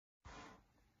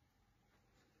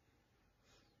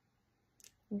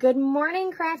Good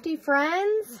morning, crafty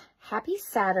friends. Happy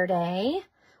Saturday.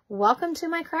 Welcome to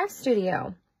my craft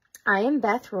studio. I am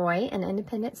Beth Roy, an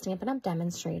independent Stampin' Up!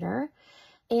 Demonstrator.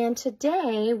 And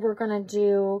today we're going to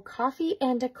do coffee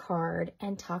and a card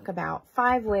and talk about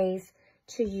 5 ways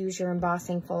to use your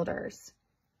embossing folders.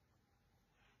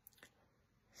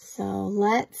 So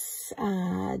let's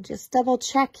just double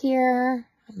check here.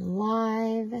 I'm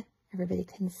live. Everybody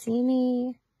can see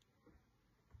me.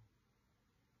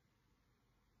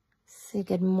 Say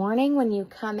good morning when you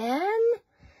come in.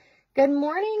 Good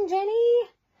morning, Jenny.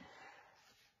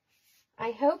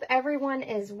 I hope everyone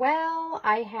is well.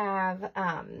 I have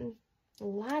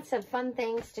lots of fun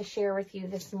things to share with you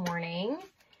this morning.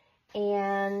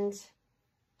 And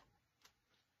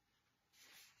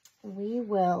we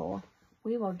will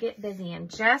get busy in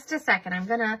just a second. I'm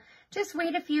gonna just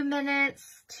wait a few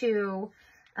minutes to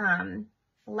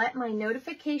let my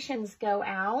notifications go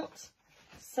out.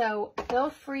 So feel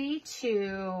free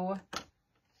to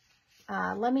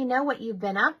let me know what you've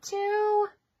been up to.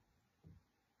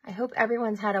 I hope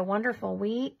everyone's had a wonderful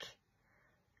week.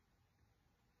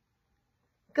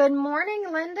 Good morning,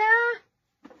 Linda.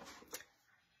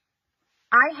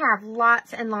 I have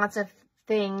lots and lots of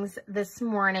things this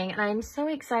morning, and I'm so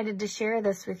excited to share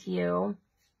this with you.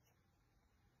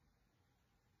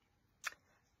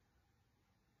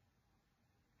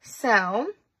 So,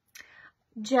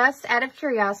 just out of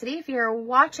curiosity, if you're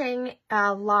watching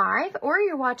live or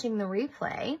you're watching the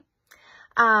replay,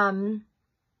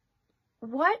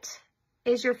 what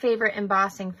is your favorite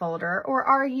embossing folder, or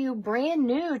are you brand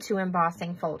new to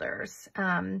embossing folders?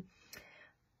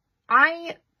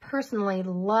 I personally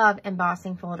love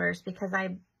embossing folders because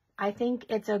I think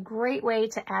it's a great way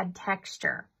to add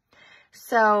texture.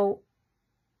 So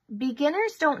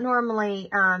beginners don't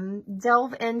normally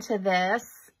delve into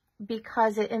this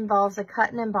because it involves a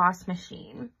cut and emboss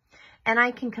machine. And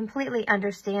I can completely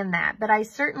understand that, but I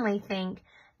certainly think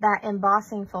that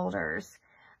embossing folders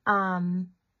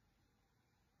can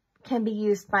be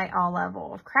used by all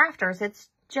level of crafters. It's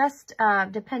just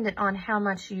dependent on how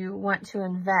much you want to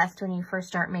invest when you first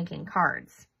start making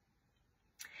cards.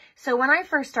 So when I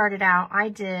first started out,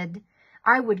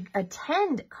 I would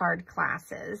attend card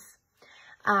classes,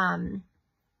 and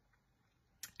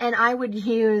I would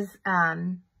use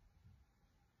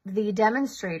the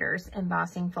demonstrators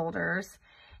embossing folders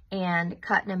and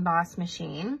cut and emboss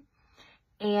machine.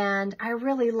 And I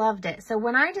really loved it. So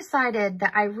when I decided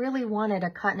that I really wanted a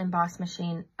cut and emboss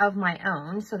machine of my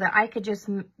own so that I could just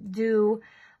do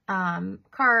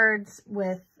cards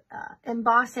with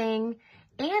embossing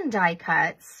and die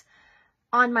cuts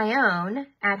on my own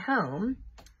at home,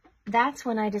 that's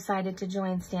when I decided to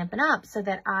join Stampin' Up! So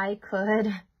that I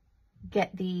could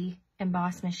get the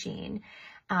emboss machine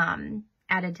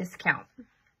at a discount.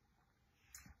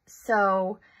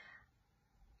 So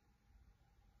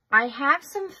I have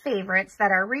some favorites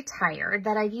that are retired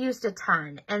that I've used a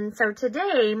ton. And so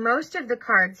today, most of the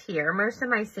cards here, most of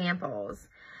my samples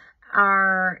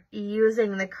are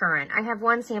using the current. I have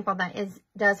one sample that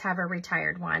does have a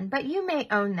retired one, but you may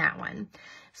own that one.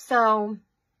 So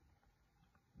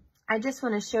I just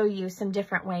want to show you some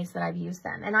different ways that I've used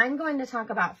them. And I'm going to talk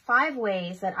about 5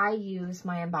 ways that I use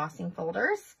my embossing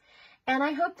folders. And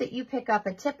I hope that you pick up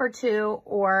a tip or two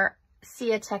or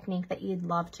see a technique that you'd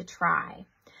love to try.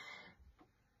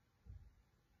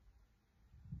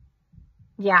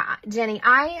 Yeah, Jenny,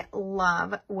 I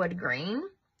love wood grain.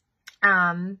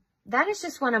 That is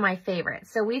just one of my favorites.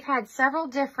 So we've had several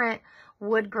different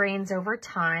wood grains over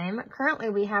time. Currently,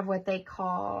 we have what they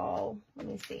call, let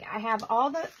me see, I have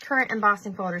all the current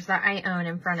embossing folders that I own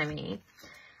in front of me.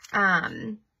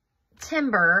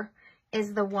 Timber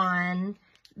is the one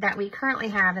that we currently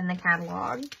have in the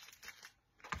catalog.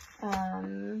 I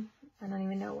don't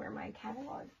even know where my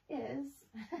catalog is.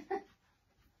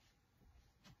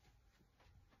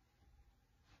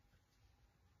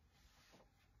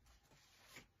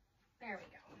 There we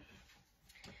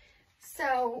go.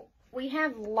 So we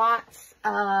have lots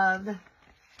of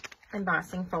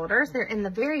embossing folders. They're in the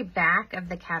very back of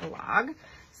the catalog.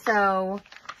 So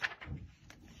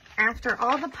after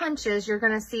all the punches, you're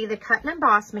going to see the cut and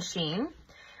emboss machine.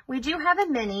 We do have a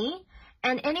mini,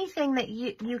 and anything that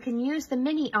you can use the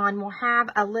mini on will have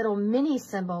a little mini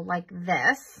symbol like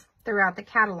this throughout the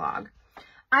catalog.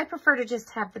 I prefer to just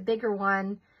have the bigger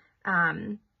one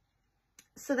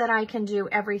so that I can do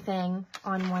everything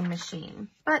on one machine.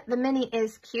 But the mini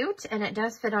is cute, and it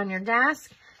does fit on your desk.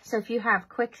 So if you have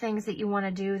quick things that you want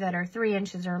to do that are 3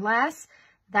 inches or less,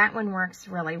 that one works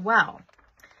really well.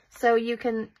 So you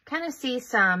can kind of see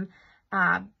some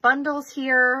bundles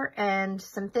here and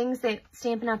some things that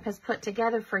Stampin' Up! Has put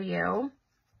together for you.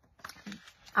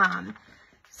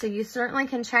 So you certainly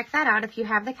can check that out if you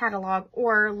have the catalog,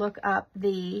 or look up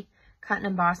the Cut and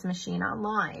Emboss machine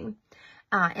online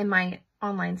in my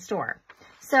online store.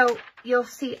 So you'll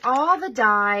see all the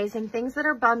dies and things that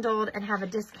are bundled and have a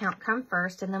discount come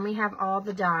first, and then we have all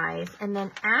the dies. And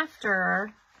then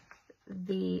after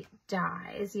the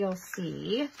dies, you'll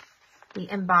see the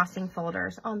embossing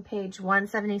folders on page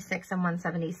 176 and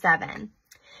 177.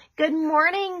 Good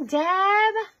morning,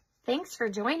 Deb. Thanks for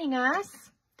joining us.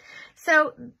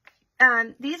 So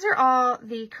these are all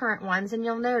the current ones, and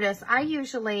you'll notice I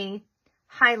usually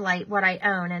highlight what I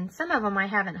own, and some of them I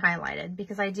haven't highlighted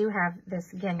because I do have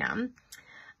this gingham.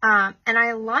 And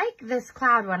I like this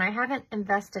cloud one. I haven't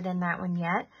invested in that one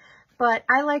yet, but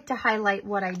I like to highlight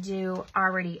what I do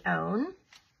already own.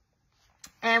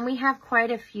 And we have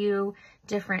quite a few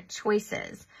different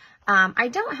choices. I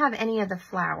don't have any of the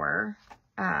flower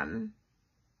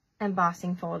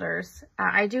embossing folders.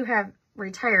 I do have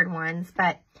retired ones,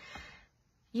 but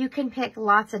you can pick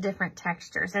lots of different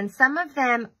textures. And some of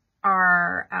them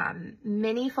are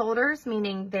mini folders,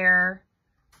 meaning they're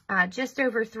just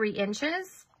over 3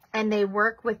 inches, and they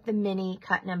work with the mini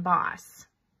cut and emboss.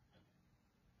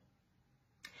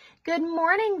 Good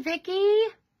morning, Vicki.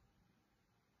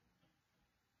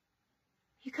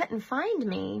 You couldn't find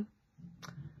me.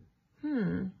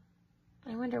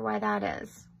 I wonder why that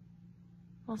is.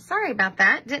 Well, sorry about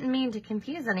that. Didn't mean to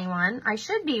confuse anyone. I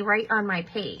should be right on my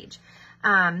page.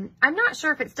 I'm not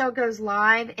sure if it still goes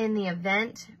live in the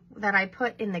event that I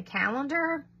put in the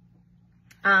calendar.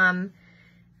 But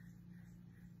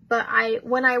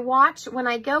when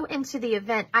I go into the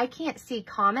event, I can't see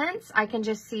comments. I can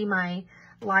just see my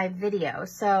live video.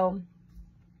 So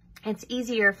it's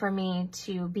easier for me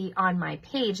to be on my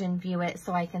page and view it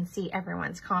so I can see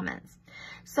everyone's comments.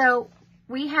 So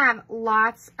we have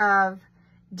lots of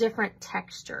different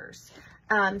textures.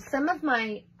 Some of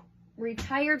my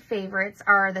retired favorites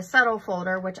are the subtle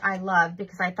folder, which I love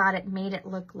because I thought it made it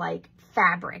look like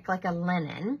fabric, like a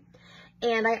linen.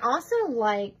 And I also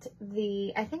liked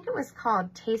I think it was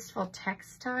called Tasteful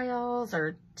Textiles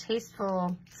or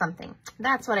Tasteful something.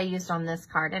 That's what I used on this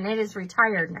card, and it is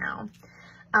retired now.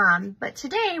 But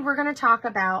today we're going to talk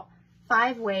about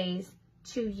 5 ways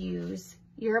to use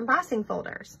your embossing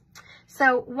folders.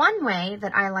 So one way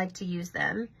that I like to use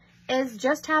them is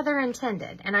just how they're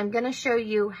intended. And I'm going to show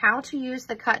you how to use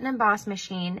the cut and emboss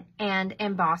machine and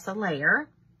emboss a layer.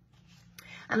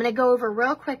 I'm going to go over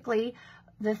real quickly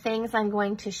the things I'm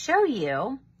going to show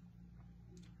you,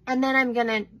 and then I'm going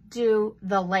to do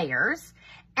the layers,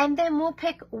 and then we'll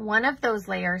pick one of those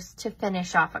layers to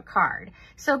finish off a card.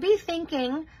 So be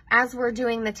thinking as we're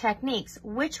doing the techniques,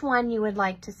 which one you would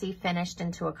like to see finished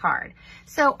into a card.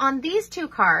 So on these 2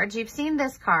 cards, you've seen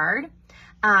this card,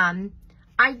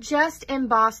 I just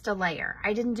embossed a layer.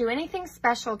 I didn't do anything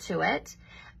special to it.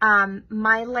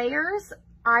 My layers,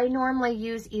 I normally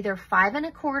use either 5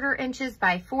 1/4 inches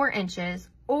by 4 inches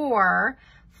or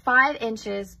 5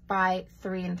 inches by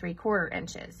 3 3/4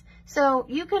 inches. So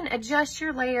you can adjust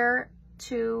your layer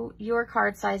to your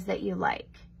card size that you like.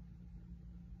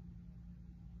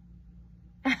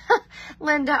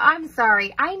 Linda, I'm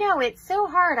sorry. I know it's so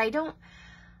hard. I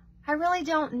really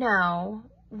don't know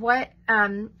what,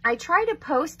 I try to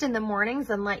post in the mornings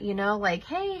and let you know, like,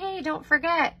 hey, don't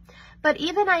forget. But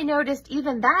even I noticed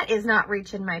even that is not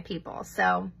reaching my people.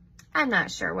 So I'm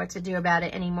not sure what to do about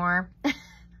it anymore.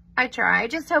 I try. I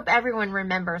just hope everyone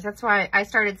remembers. That's why I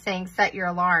started saying set your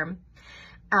alarm.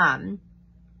 But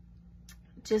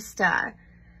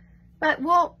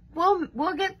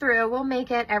we'll get through. We'll make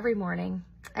it every morning,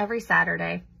 every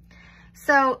Saturday.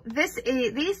 So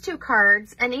these 2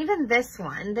 cards, and even this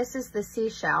one, this is the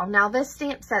seashell. Now this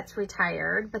stamp set's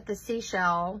retired, but the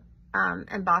seashell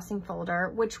embossing folder,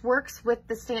 which works with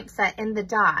the stamp set and the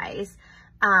dies.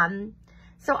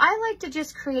 So I like to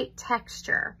just create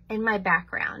texture in my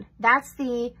background. That's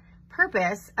the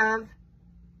purpose of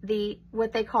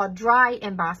what they call dry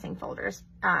embossing folders.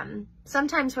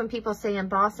 Sometimes when people say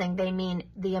embossing, they mean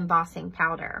the embossing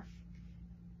powder.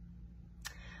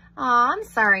 Oh, I'm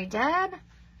sorry, Deb.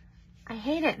 I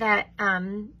hate it that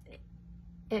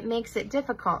it makes it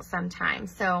difficult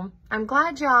sometimes. So I'm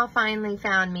glad y'all finally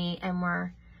found me and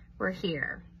we're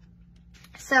here.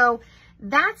 So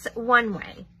that's one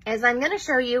way, is I'm going to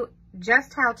show you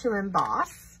just how to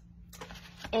emboss.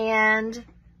 And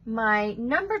my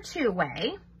number 2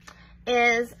 way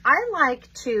is I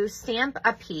like to stamp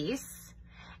a piece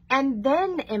and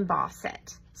then emboss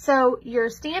it. So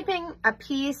you're stamping a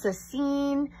piece, a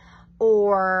scene,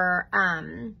 or,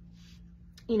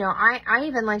 you know, I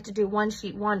even like to do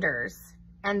 1-sheet wonders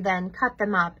and then cut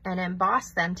them up and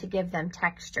emboss them to give them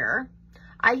texture.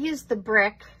 I used the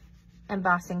brick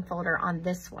embossing folder on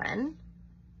this one.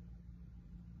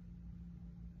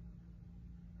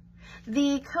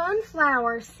 The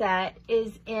coneflower set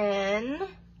is in,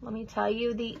 let me tell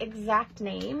you the exact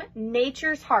name,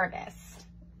 Nature's Harvest.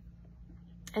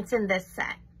 It's in this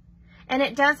set. And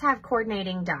it does have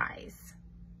coordinating dies.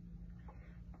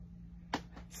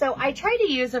 So I try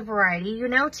to use a variety. You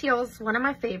know, teal's one of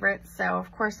my favorites, so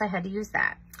of course I had to use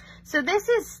that. So this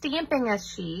is stamping a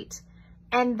sheet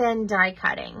and then die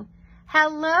cutting.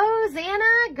 Hello,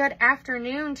 Xana. Good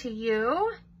afternoon to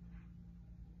you.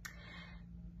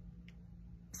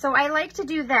 So I like to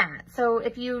do that. So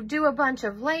if you do a bunch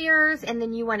of layers and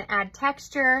then you want to add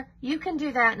texture, you can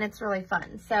do that and it's really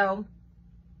fun. So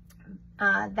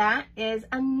that is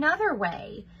another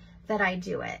way that I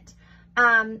do it.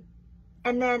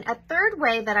 And then a third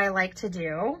way that I like to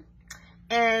do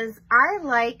is I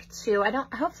like to,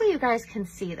 hopefully you guys can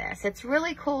see this. It's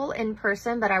really cool in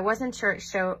person, but I wasn't sure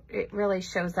it really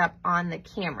shows up on the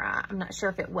camera. I'm not sure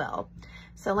if it will.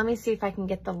 So let me see if I can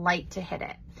get the light to hit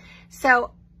it.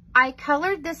 So I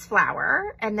colored this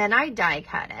flower and then I die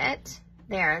cut it.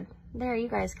 There, you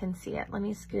guys can see it. Let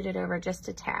me scoot it over just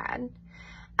a tad.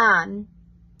 And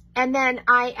then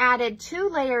I added 2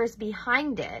 layers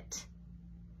behind it.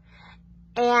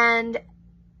 And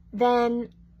then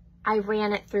I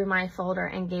ran it through my folder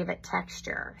and gave it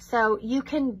texture. So you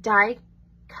can die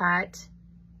cut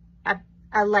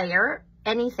a layer,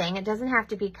 anything. It doesn't have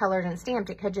to be colored and stamped.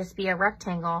 It could just be a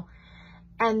rectangle.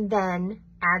 And then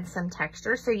add some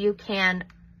texture. So you can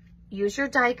use your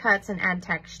die cuts and add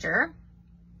texture.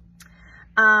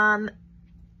 And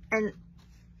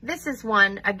this is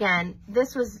one, again,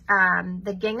 this was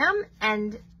the gingham,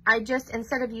 and I just,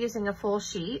 instead of using a full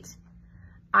sheet,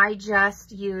 I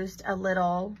just used a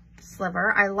little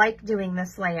sliver. I like doing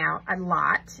this layout a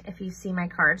lot. If you see my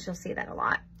cards, you'll see that a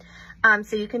lot.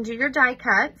 So you can do your die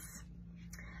cuts.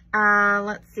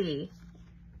 Let's see.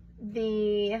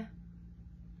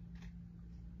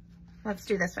 Let's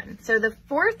do this one. So the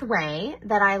fourth way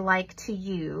that I like to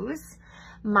use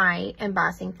my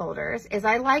embossing folders is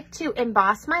I like to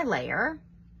emboss my layer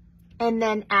and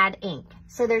then add ink.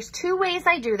 So there's 2 ways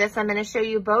I do this. I'm going to show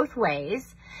you both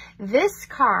ways. This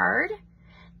card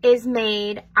is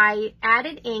made, I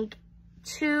added ink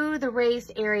to the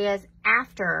raised areas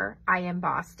after I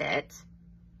embossed it.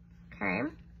 Okay.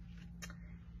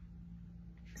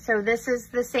 So this is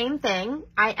the same thing.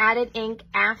 I added ink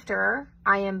after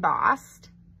I embossed,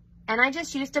 and I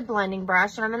just used a blending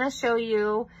brush, and I'm going to show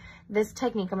you this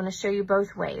technique. I'm going to show you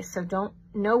both ways, so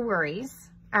no worries.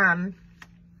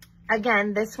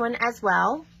 Again, this one as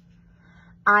well,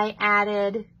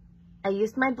 I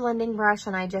used my blending brush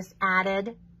and I just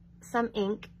added some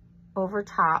ink over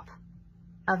top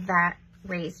of that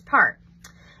raised part.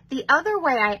 The other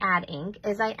way I add ink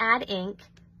is I add ink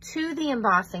to the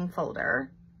embossing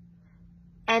folder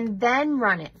and then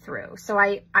run it through. So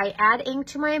I add ink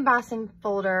to my embossing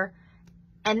folder,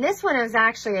 and this one is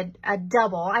actually a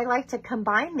double. I like to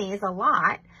combine these a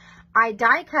lot. I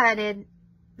die cutted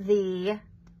the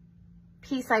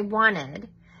piece I wanted,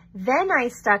 then I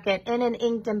stuck it in an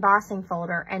inked embossing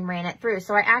folder and ran it through.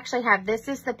 So I actually have, this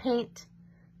is the paint,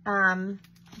 let me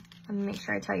make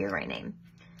sure I tell you the right name.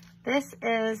 This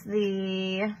is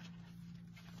the,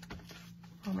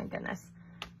 oh my goodness,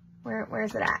 where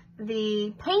is it at?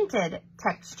 The painted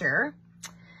texture.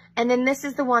 And then this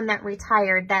is the one that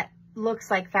retired that looks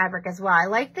like fabric as well. I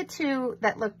like the 2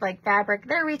 that look like fabric.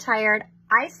 They're retired.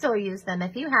 I still use them.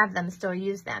 If you have them, still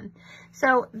use them.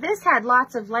 So this had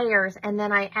lots of layers, and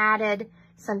then I added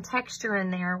some texture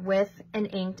in there with an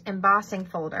inked embossing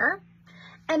folder.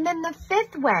 And then the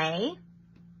 5th way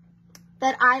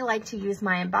that I like to use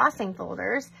my embossing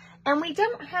folders, and we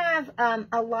don't have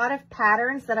a lot of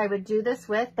patterns that I would do this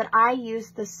with, but I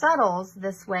use the subtles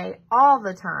this way all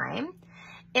the time,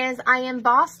 is I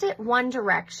embossed it one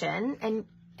direction, and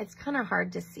it's kind of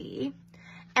hard to see.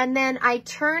 And then I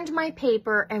turned my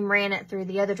paper and ran it through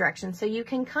the other direction. So you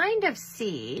can kind of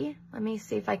see, let me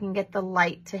see if I can get the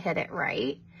light to hit it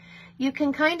right. You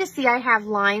can kind of see I have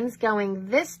lines going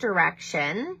this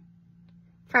direction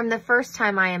from the first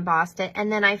time I embossed it,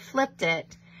 and then I flipped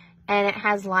it and it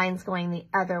has lines going the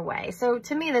other way. So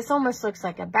to me, this almost looks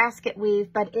like a basket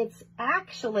weave, but it's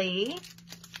actually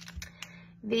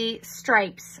the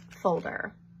stripes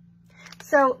folder.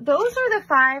 So those are the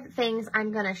 5 things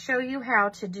I'm going to show you how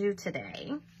to do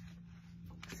today.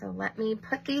 So let me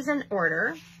put these in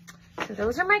order. So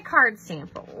those are my card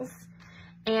samples,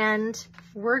 and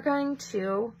we're going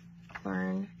to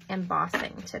learn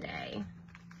embossing today.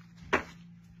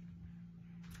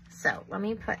 So let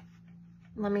me put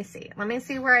Let me see. Let me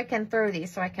see where I can throw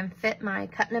these so I can fit my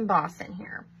cut and emboss in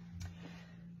here.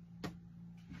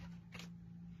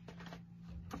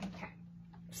 Okay.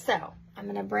 So I'm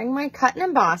going to bring my cut and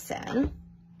emboss in.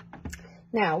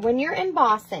 Now, when you're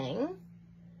embossing,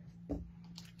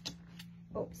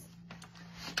 oops,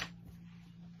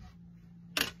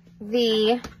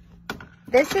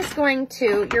 this is going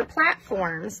to, your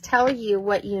platforms tell you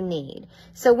what you need.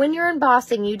 So when you're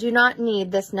embossing, you do not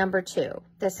need this number 2.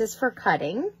 This is for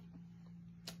cutting.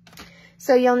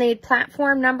 So you'll need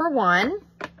platform number 1.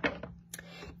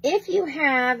 If you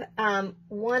have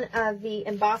one of the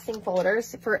embossing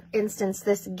folders, for instance,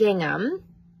 this gingham,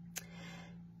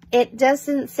 it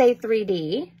doesn't say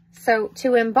 3D. So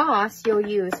to emboss, you'll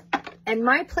use, and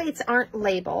my plates aren't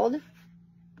labeled,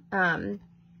 but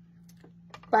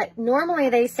normally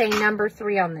they say number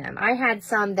 3 on them. I had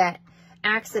some that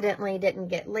accidentally didn't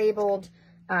get labeled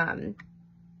from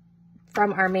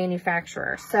our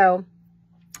manufacturer. So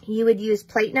you would use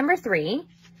plate number 3,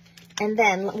 and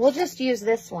then we'll just use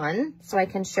this one so I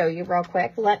can show you real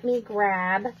quick. Let me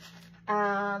grab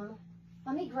a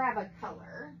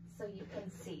color so you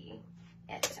can see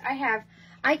it.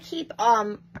 I keep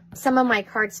some of my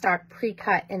cardstock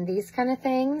pre-cut in these kind of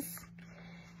things.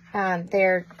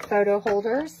 They're photo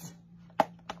holders.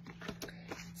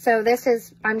 So this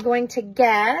is, I'm going to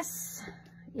guess,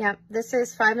 yep, this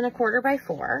is 5 1/4 by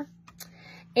 4.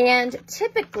 And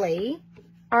typically,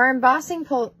 our embossing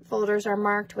folders are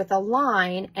marked with a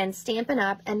line and Stampin'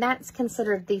 Up, and that's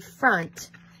considered the front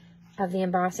of the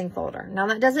embossing folder. Now,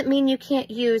 that doesn't mean you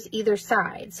can't use either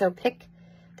side. So pick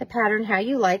the pattern how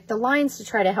you like, the lines to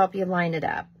try to help you line it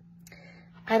up.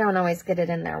 I don't always get it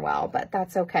in there well, but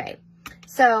that's okay.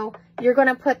 So you're going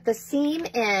to put the seam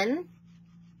in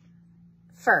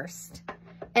first,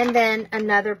 and then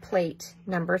another plate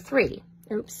number 3.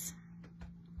 Oops.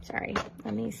 Sorry.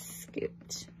 Let me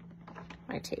scoot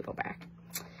my table back.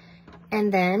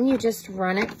 And then you just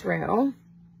run it through.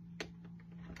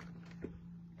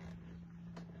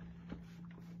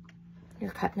 Your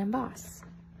cut and emboss.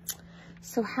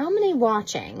 So how many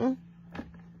watching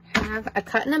have a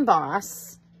cut and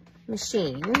emboss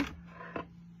machine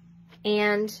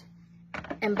and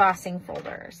embossing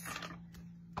folders?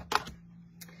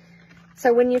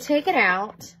 So when you take it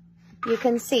out, you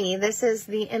can see this is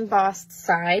the embossed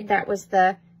side. That was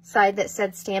the side that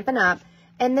said Stampin' Up.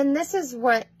 And then this is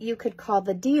what you could call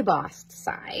the debossed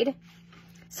side.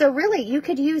 So really, you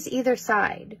could use either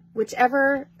side,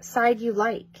 whichever side you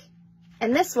like.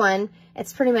 And this one,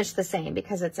 it's pretty much the same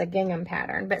because it's a gingham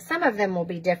pattern, but some of them will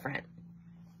be different.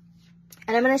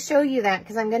 And I'm going to show you that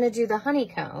because I'm going to do the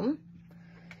honeycomb.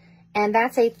 And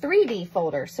that's a 3D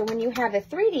folder. So when you have a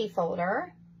 3D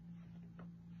folder,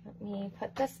 let me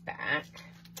put this back.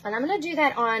 And I'm going to do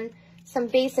that on some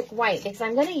basic white because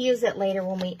I'm going to use it later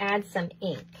when we add some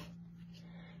ink.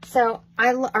 So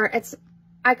I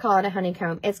call it a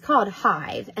honeycomb. It's called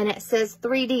Hive, and it says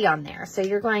 3D on there. So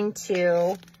you're going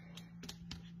to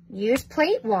use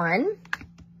plate 1.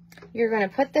 You're going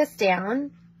to put this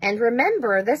down, and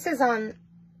remember this is on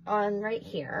right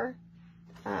here,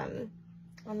 on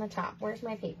the top. Where's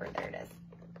my paper? There it is.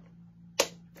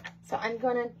 So I'm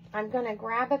gonna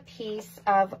grab a piece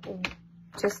of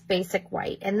just basic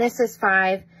white, and this is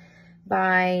 5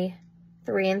 by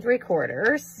 3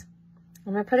 3/4.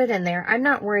 I'm gonna put it in there. I'm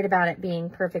not worried about it being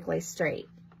perfectly straight.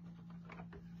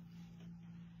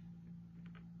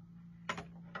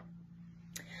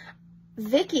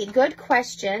 Vicki, good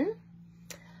question.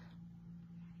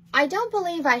 I don't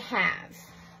believe I have.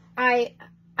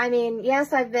 I mean,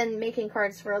 yes, I've been making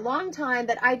cards for a long time,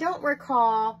 but I don't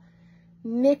recall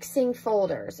mixing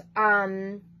folders.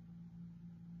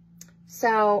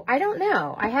 So I don't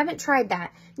know. I haven't tried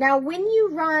that. Now, when you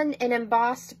run an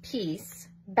embossed piece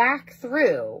back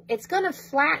through, it's going to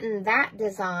flatten that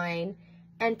design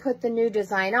and put the new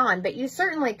design on, but you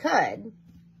certainly could.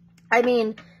 I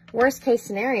mean, worst case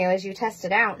scenario is you test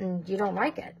it out and you don't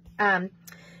like it.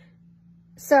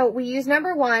 So we use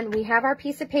number 1. We have our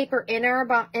piece of paper in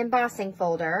our embossing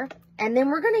folder, and then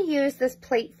we're going to use this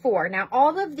plate 4. Now,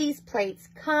 all of these plates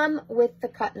come with the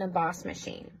cut and emboss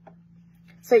machine.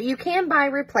 So you can buy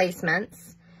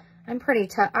replacements. I'm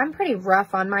pretty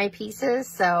rough on my pieces,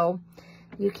 so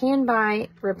you can buy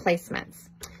replacements.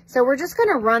 So we're just going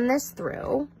to run this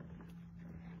through.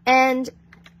 And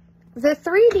the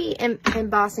 3D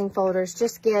embossing folders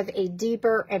just give a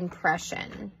deeper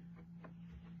impression.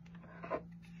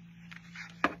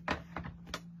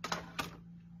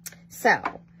 So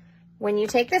when you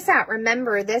take this out,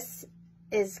 remember this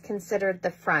is considered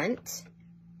the front.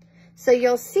 So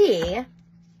you'll see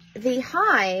the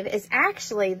hive is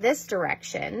actually this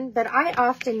direction, but I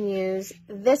often use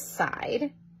this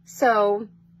side. So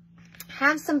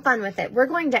have some fun with it. We're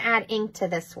going to add ink to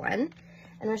this one,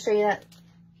 and I'll show you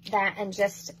that in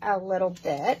just a little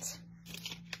bit.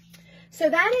 So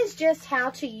that is just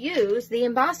how to use the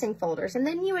embossing folders, and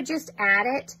then you would just add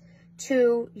it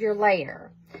to your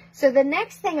layer. So the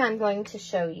next thing I'm going to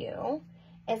show you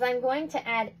is I'm going to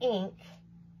add ink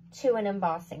to an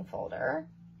embossing folder.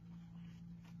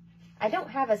 I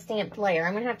don't have a stamped layer.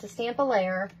 I'm going to have to stamp a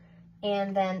layer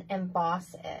and then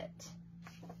emboss it.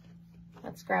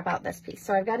 Let's grab out this piece.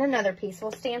 So I've got another piece.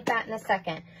 We'll stamp that in a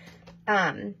second.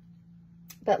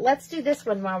 But let's do this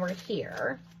one while we're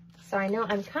here. So I know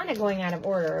I'm kind of going out of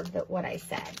order of what I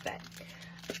said, but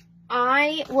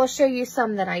I will show you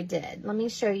some that I did. Let me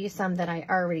show you some that I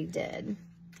already did.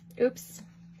 Oops,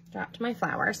 dropped my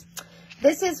flowers.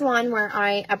 This is one where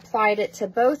I applied it to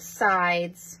both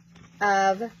sides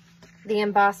of the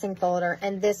embossing folder,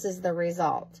 and this is the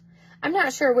result. I'm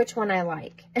not sure which one I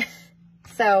like.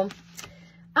 So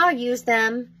I'll use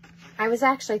them. I was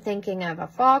actually thinking of a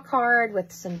fall card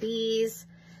with some bees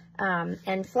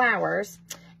and flowers.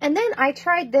 And then I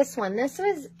tried this one. This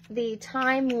was the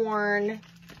time-worn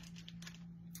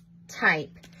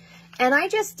type. And I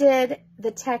just did the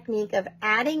technique of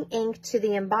adding ink to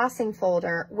the embossing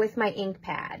folder with my ink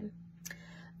pad.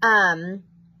 And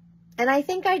I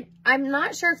think I'm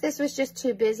not sure if this was just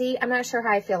too busy. I'm not sure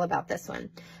how I feel about this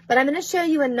one. But I'm going to show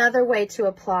you another way to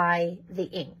apply the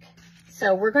ink.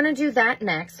 So we're going to do that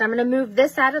next. I'm going to move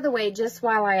this out of the way just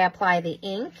while I apply the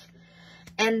ink.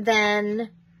 And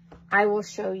then I will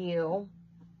show you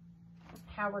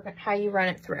how you run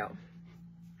it through.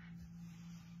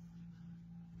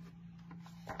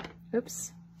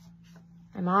 Oops.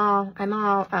 I'm all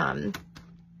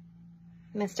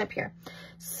messed up here.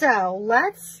 So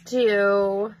let's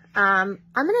do, I'm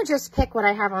going to just pick what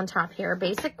I have on top here,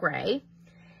 basic gray.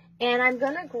 And I'm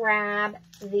going to grab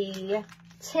the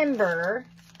timber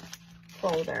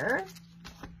folder.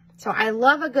 So I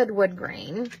love a good wood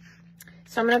grain.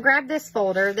 So I'm going to grab this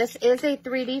folder. This is a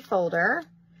 3D folder.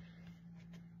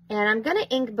 And I'm going to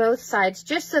ink both sides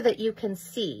just so that you can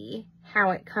see how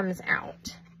it comes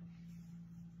out.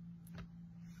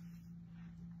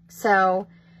 So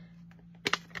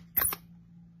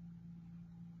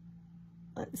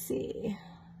let's see,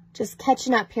 just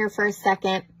catching up here for a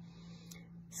second.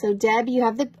 So Deb, you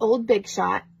have the old Big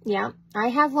Shot. Yeah, I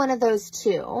have one of those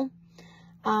too.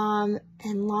 And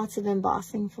lots of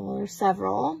embossing folders,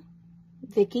 several.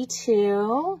 Vicky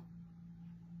too.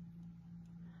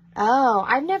 Oh,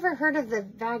 I've never heard of the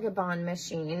Vagabond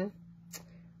machine.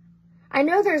 I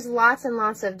know there's lots and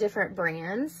lots of different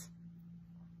brands.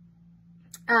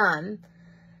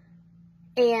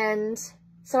 And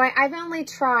so I've only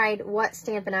tried what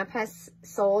Stampin' Up! Has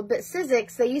sold, but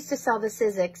Sizzix, they used to sell the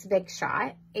Sizzix Big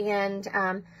Shot, and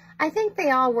I think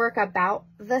they all work about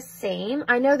the same.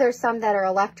 I know there's some that are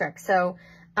electric, so,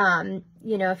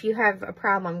 you know, if you have a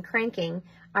problem cranking,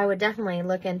 I would definitely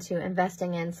look into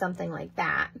investing in something like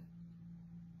that.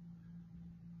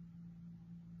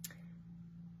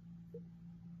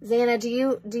 Xana,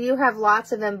 do you have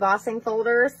lots of embossing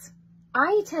folders?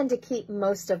 I tend to keep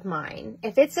most of mine.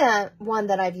 If it's one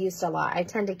that I've used a lot, I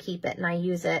tend to keep it, and I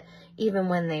use it even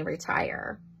when they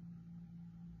retire.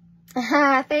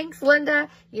 Thanks, Linda.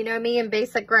 You know me in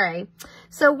basic gray.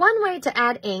 So one way to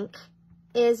add ink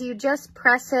is you just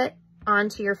press it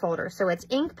onto your folder. So it's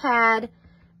ink pad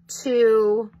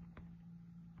to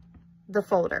the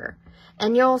folder.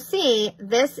 And you'll see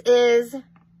this is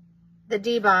the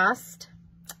debossed.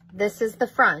 This is the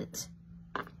front.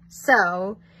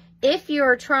 So if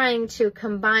you're trying to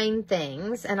combine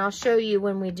things, and I'll show you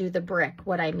when we do the brick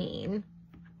what I mean,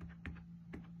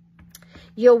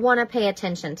 you'll want to pay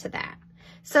attention to that.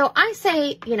 So I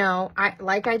say, you know,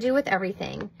 like I do with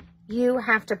everything, you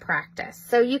have to practice.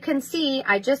 So you can see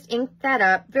I just inked that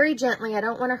up very gently. I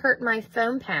don't want to hurt my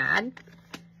foam pad.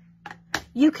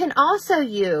 You can also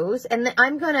use, and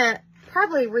I'm going to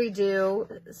probably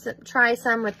try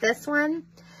some with this one.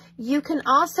 You can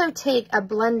also take a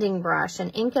blending brush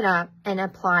and ink it up and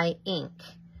apply ink,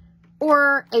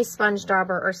 or a sponge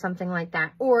dauber or something like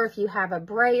that. Or if you have a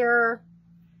brayer,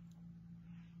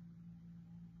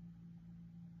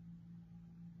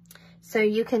 so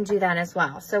you can do that as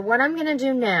well. So what I'm going to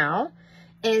do now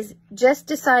is just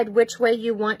decide which way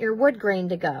you want your wood grain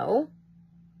to go,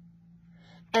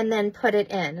 and then put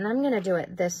it in. And I'm going to do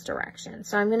it this direction.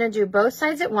 So I'm going to do both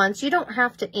sides at once. You don't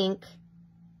have to ink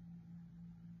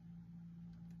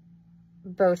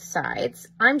both sides.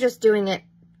 I'm just doing it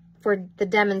for the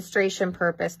demonstration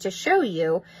purpose to show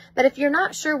you that if you're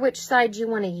not sure which side you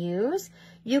want to use,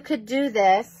 you could do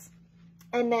this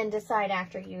and then decide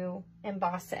after you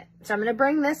emboss it. So I'm going to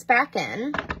bring this back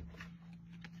in,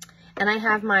 and I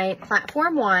have my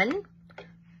platform 1,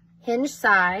 hinge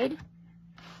side,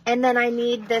 and then I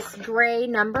need this gray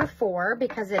number 4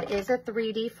 because it is a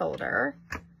 3D folder.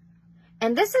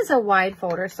 And this is a wide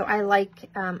folder, so I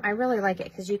really like it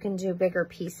because you can do bigger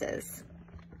pieces.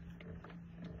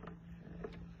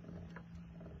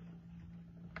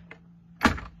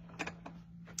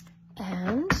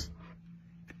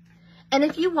 And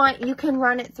if you want, you can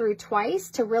run it through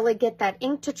twice to really get that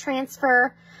ink to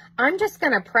transfer. I'm just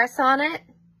going to press on it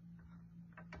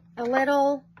a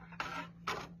little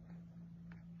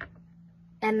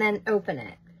and then open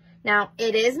it. Now,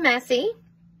 it is messy.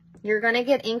 You're going to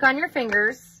get ink on your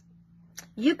fingers.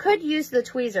 You could use the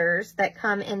tweezers that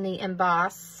come in the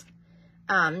emboss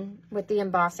with the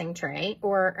embossing tray,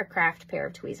 or a craft pair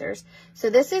of tweezers. So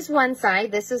this is one side.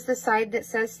 This is the side that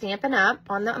says Stampin' Up!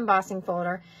 On the embossing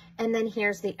folder. And then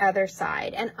here's the other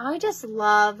side. And I just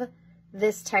love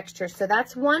this texture. So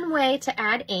that's one way to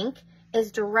add ink,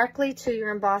 is directly to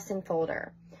your embossing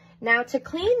folder. Now to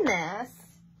clean this,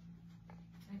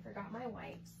 I forgot my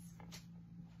wipes.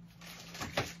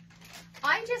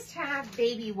 I just have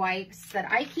baby wipes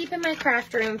that I keep in my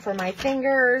craft room for my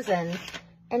fingers and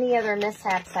any other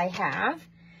mishaps I have.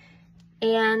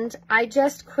 And I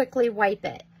just quickly wipe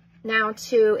it. Now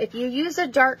if you use a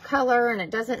dark color and it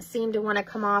doesn't seem to want to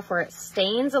come off, or it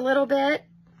stains a little bit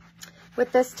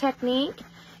with this technique,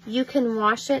 you can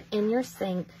wash it in your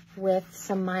sink with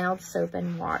some mild soap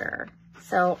and water.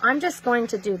 So I'm just going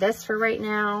to do this for right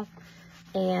now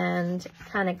and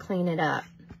kind of clean it up.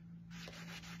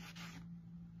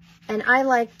 And I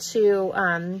like to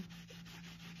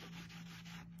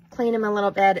clean them a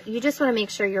little bit. You just want to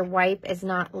make sure your wipe is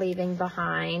not leaving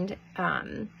behind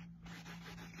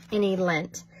any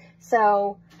lint.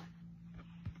 So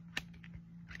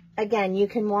again, you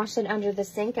can wash it under the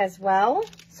sink as well.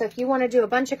 So if you want to do a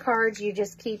bunch of cards, you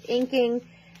just keep inking,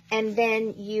 and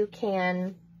then you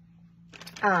can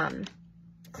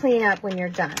clean up when you're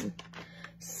done.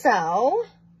 So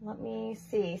let me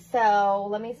see.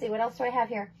 What else do I have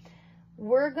here?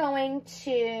 We're going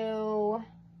to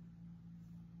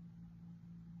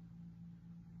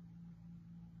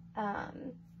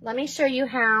let me show you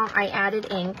how I added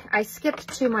ink. I skipped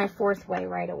to my 4th way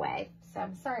right away. So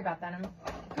I'm sorry about that. I'm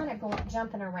kind of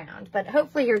jumping around, but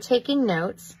hopefully you're taking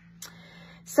notes.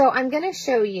 So I'm going to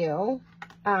show you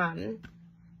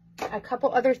a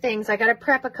couple other things. I got to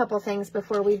prep a couple things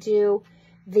before we do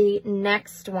the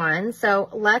next one. So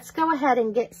let's go ahead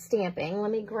and get stamping.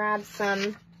 Let me grab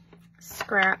some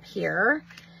scrap here.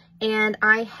 And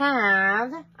I'm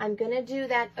going to do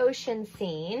that ocean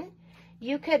scene.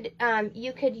 You could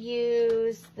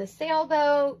use the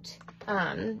sailboat.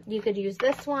 You could use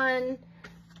this one,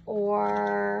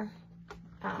 or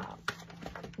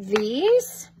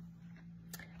these.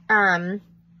 I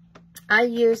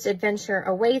used Adventure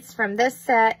Awaits from this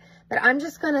set, but I'm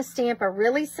just going to stamp a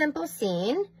really simple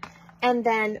scene, and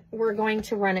then we're going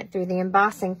to run it through the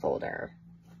embossing folder.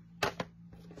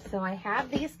 So I have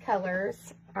these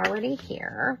colors already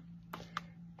here,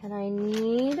 and I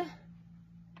need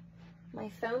my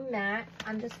foam mat.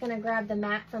 I'm just going to grab the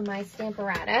mat from my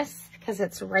Stamparatus because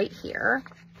it's right here.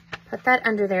 Put that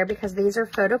under there because these are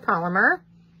photopolymer.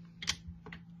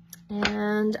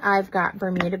 And I've got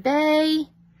Bermuda Bay,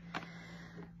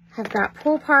 I've got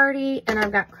Pool Party, and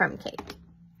I've got Crumb Cake.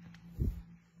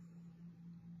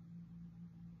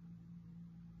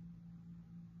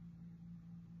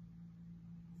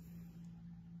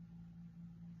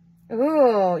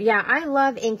 Ooh, yeah, I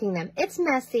love inking them. It's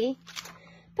messy,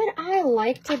 but I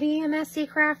like to be a messy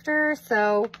crafter,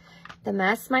 so the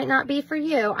mess might not be for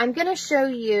you. I'm going to show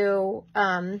you,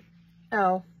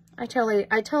 oh, I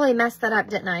totally messed that up,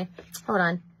 didn't I? Hold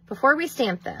on. Before we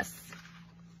stamp this,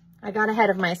 I got ahead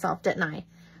of myself, didn't I?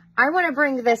 I want to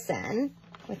bring this in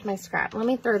with my scrap. Let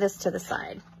me throw this to the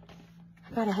side.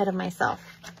 I got ahead of myself.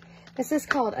 This is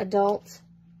called adult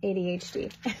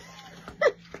ADHD.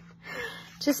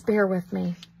 Just bear with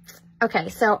me. Okay,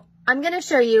 so I'm going to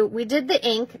show you, we did the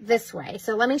ink this way.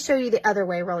 So let me show you the other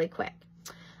way really quick.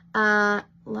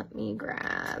 Let me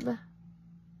grab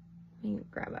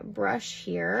a brush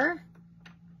here.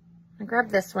 I grab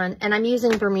this one, and I'm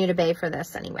using Bermuda Bay for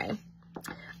this anyway.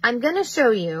 I'm going to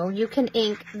show you, you can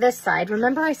ink this side.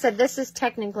 Remember I said this is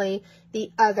technically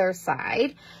the other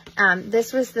side.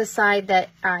 This was the side that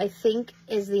I think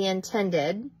is the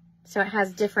intended. So it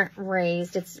has different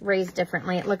raised, it's raised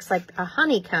differently. It looks like a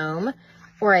honeycomb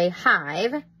or a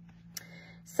hive.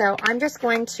 So I'm just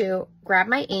going to grab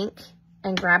my ink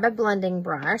and grab a blending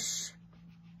brush.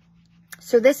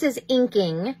 So this is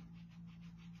inking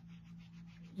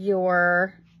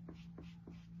your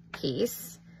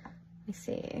piece. Let me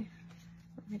see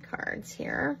my cards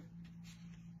here.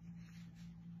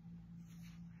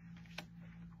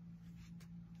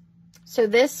 So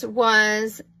this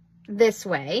was this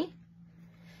way,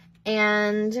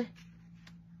 and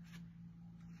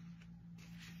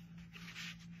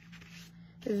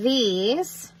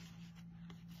these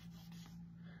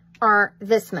are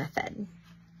this method.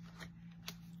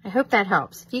 I hope that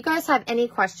helps. If you guys have any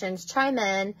questions, chime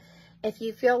in. If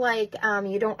you feel like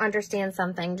you don't understand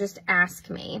something, just ask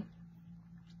me.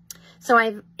 So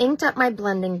I've inked up my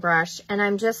blending brush, and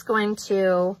I'm just going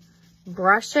to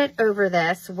brush it over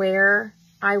this where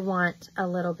I want a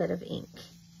little bit of ink.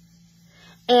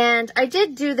 And I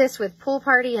did do this with Pool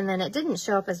Party, and then it didn't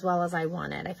show up as well as I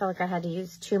wanted. I felt like I had to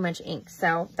use too much ink,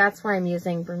 so that's why I'm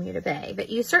using Bermuda Bay. But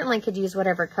you certainly could use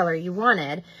whatever color you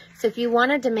wanted. So if you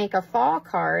wanted to make a fall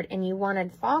card and you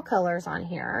wanted fall colors on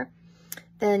here,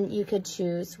 then you could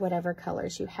choose whatever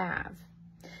colors you have.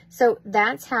 So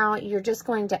that's how you're just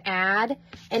going to add,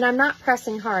 and I'm not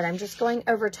pressing hard. I'm just going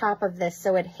over top of this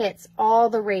so it hits all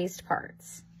the raised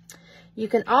parts. You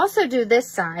can also do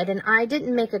this side, and I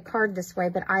didn't make a card this way,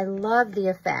 but I love the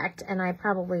effect, and I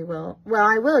probably will, well,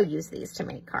 I will use these to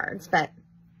make cards, but,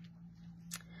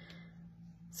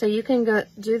 so you can go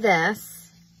do this,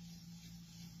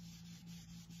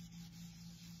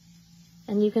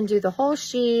 and you can do the whole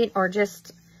sheet, or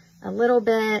just a little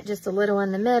bit, just a little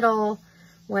in the middle,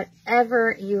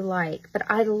 whatever you like. But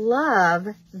I love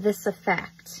this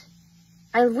effect.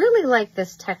 I really like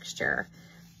this texture.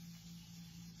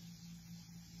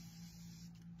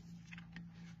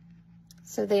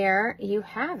 So there you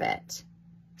have it.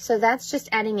 So that's just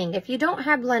adding ink. If you don't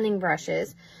have blending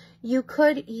brushes, you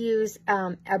could use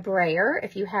a brayer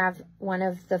if you have one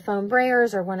of the foam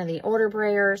brayers or one of the older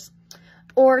brayers,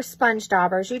 or sponge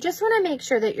daubers. You just want to make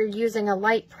sure that you're using a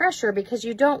light pressure because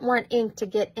you don't want ink to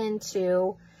get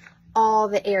into all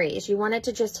the areas. You want it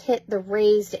to just hit the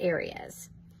raised areas.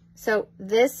 So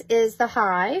this is the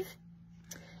hive,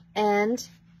 and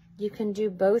you can do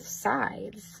both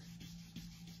sides.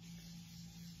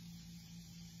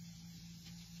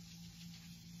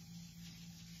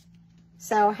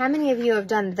 So how many of you have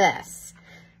done this?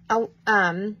 Oh,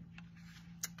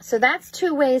 so that's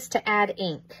 2 ways to add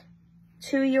ink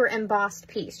to your embossed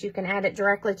piece. You can add it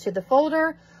directly to the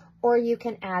folder, or you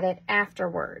can add it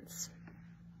afterwards.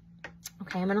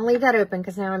 Okay, I'm going to leave that open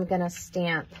because now I'm going to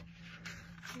stamp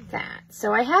that.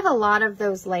 So I have a lot of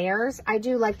those layers. I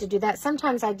do like to do that.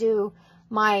 Sometimes I do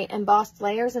my embossed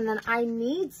layers, and then I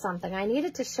need something. I need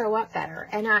it to show up better,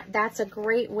 and that's a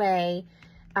great way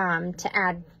to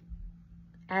add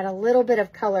a little bit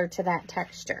of color to that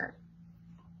texture.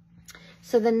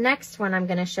 So the next one I'm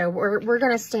going to show, we're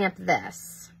going to stamp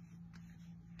this,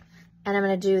 and I'm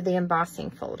going to do the embossing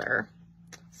folder.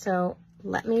 So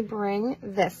let me bring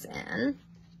this in.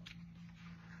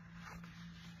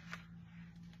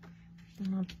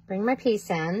 And I'll bring my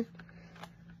piece in.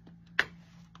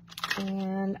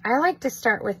 And I like to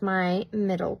start with my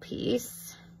middle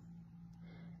piece,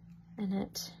 and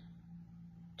it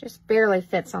just barely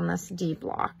fits on this D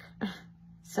block.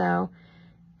 So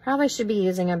probably should be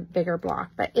using a bigger block,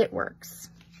 but it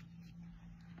works.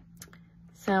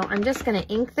 So I'm just going to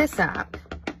ink this up.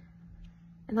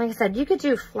 And like I said, you could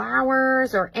do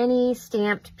flowers or any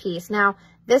stamped piece. Now,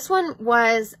 this one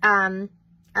was a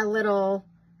little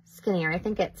skinnier. I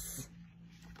think it's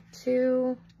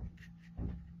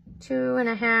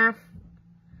 2.5,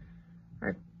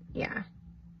 or yeah,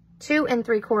 2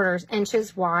 3/4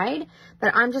 inches wide,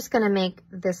 but I'm just going to make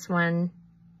this one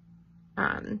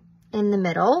in the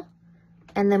middle,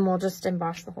 and then we'll just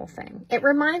emboss the whole thing. It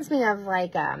reminds me of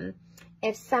like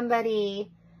if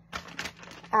somebody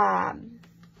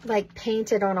like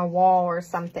painted on a wall or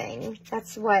something.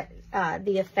 That's what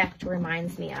the effect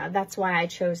reminds me of. That's why I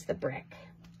chose the brick.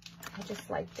 I just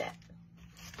liked it.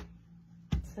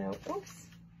 So, oops.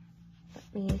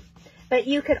 But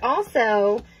you could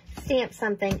also stamp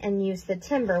something and use the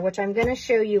timber, which I'm going to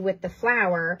show you with the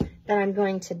flower that I'm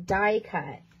going to die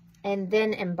cut and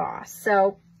then emboss.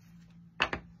 So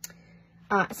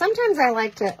sometimes I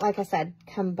like to, like I said,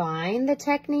 combine the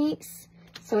techniques.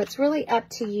 So it's really up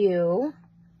to you,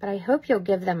 but I hope you'll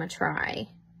give them a try.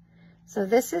 So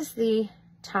this is the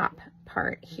top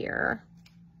part here.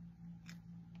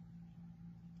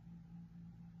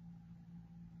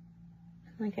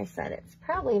 Like I said, it's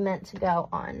probably meant to go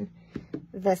on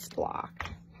this block.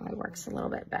 Probably works a little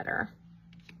bit better.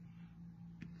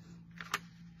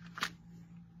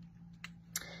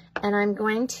 And I'm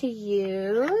going to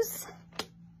use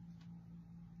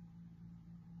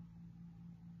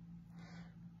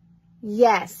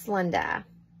Yes, Linda.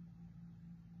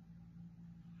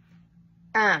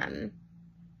 I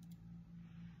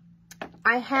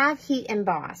have heat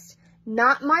embossed,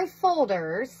 not my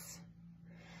folders,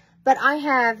 but I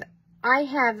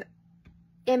have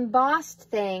embossed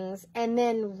things and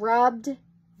then rubbed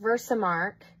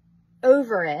Versamark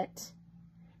over it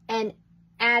and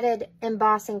added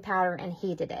embossing powder and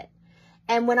heated it.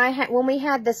 And when we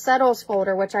had the Settles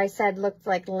folder, which I said looked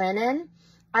like linen,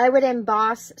 I would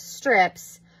emboss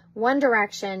strips one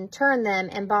direction, turn them,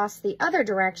 emboss the other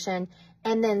direction,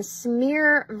 and then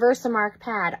smear Versamark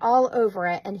pad all over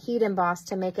it and heat emboss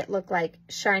to make it look like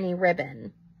shiny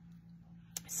ribbon.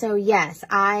 So yes,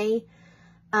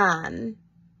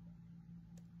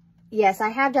 yes, I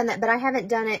have done that, but I haven't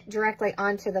done it directly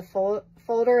onto the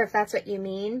folder, if that's what you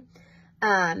mean.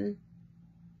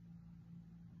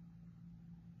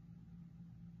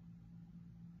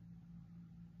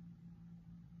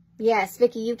 Yes,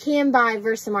 Vicki, you can buy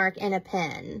Versamark in a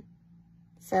pen.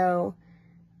 So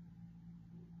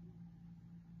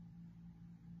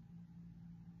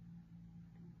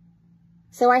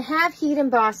I have heat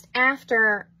embossed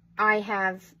after I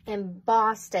have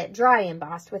embossed it, dry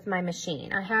embossed with my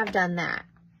machine. I have done that.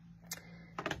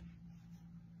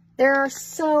 There are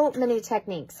so many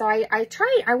techniques. So I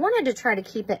wanted to try to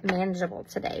keep it manageable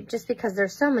today, just because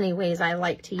there's so many ways I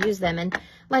like to use them. And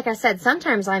like I said,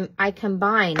 sometimes I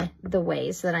combine the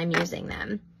ways that I'm using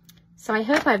them. So I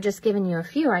hope I've just given you a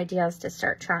few ideas to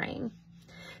start trying.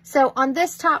 So on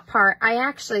this top part, I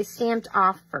actually stamped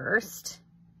off first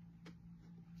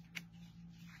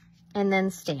and then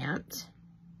stamped.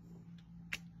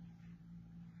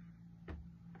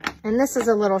 And this is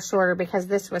a little shorter because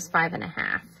this was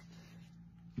 5.5.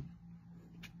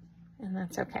 And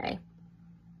that's okay.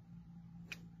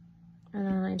 And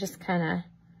then I just kind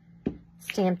of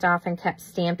stamped off and kept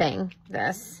stamping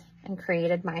this and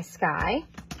created my sky.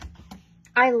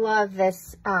 I love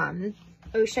this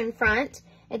ocean front.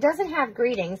 It doesn't have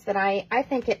greetings, but I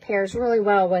think it pairs really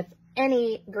well with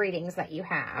any greetings that you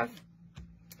have.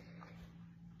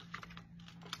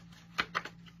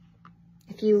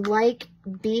 If you like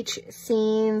beach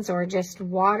scenes or just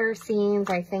water scenes,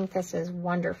 I think this is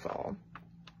wonderful.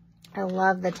 I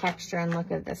love the texture and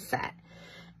look of this set.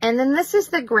 And then this is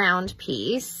the ground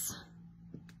piece.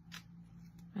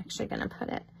 I'm actually going to put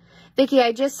it. Vicki,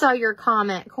 I just saw your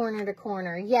comment, corner to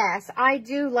corner. Yes, I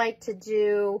do like to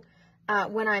do,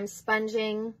 when I'm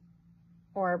sponging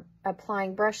or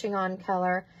applying brushing on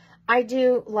color, I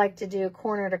do like to do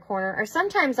corner to corner. Or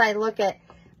sometimes I look at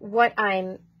what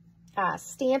I'm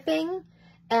stamping,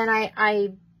 and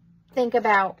I think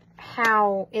about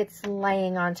how it's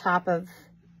laying on top of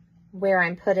where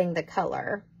I'm putting the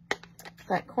color.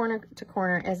 But corner to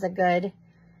corner is a good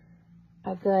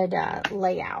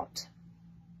layout.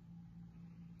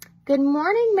 Good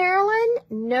morning, Marilyn.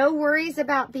 No worries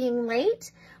about being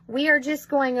late. We are just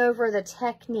going over the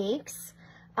techniques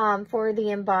for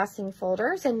the embossing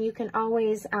folders, and you can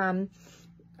always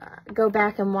go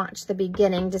back and watch the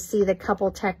beginning to see the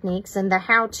couple techniques and the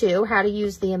how to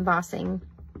use the embossing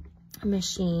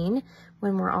machine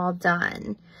when we're all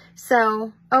done.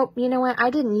 So, oh, you know what?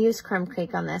 I didn't use crumb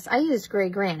cake on this. I used gray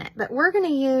granite, but we're going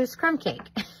to use crumb cake.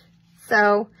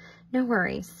 So, no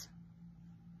worries.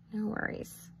 No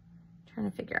worries. I'm trying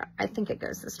to figure out. I think it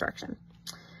goes this direction.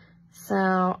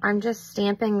 So, I'm just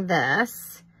stamping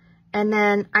this. And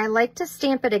then I like to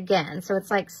stamp it again. So, it's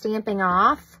like stamping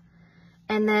off.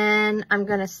 And then I'm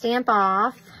going to stamp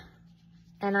off.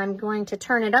 And I'm going to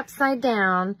turn it upside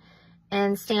down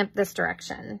and stamp this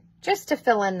direction, just to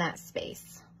fill in that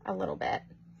space a little bit.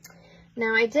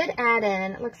 Now I did add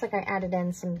in, it looks like I added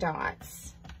in some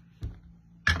dots.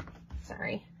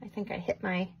 Sorry, I think I hit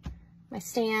my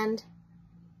stand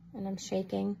and I'm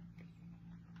shaking.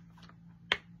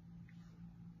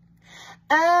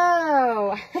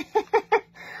 Oh,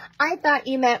 I thought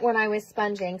you meant when I was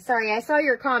sponging. Sorry, I saw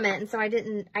your comment, and so I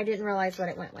didn't realize what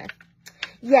it went with.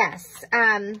 Yes,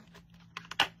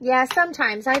 yeah,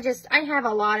 sometimes I have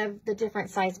a lot of the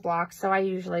different size blocks, so I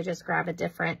usually just grab a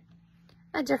different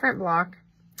block.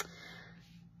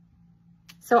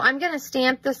 So I'm going to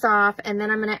stamp this off, and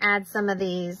then I'm going to add some of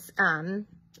these,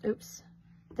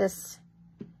 this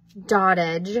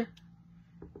dottage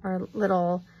or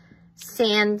little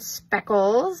sand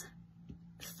speckles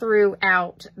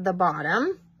throughout the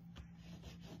bottom.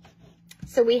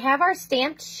 So we have our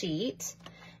stamped sheet.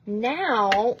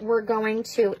 Now we're going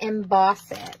to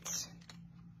emboss it.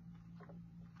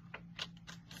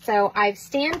 So I've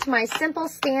stamped my simple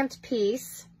stamped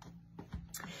piece,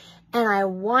 and I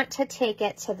want to take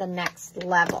it to the next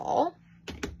level.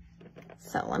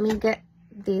 So let me get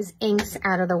these inks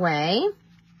out of the way.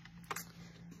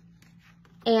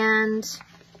 and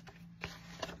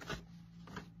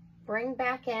bring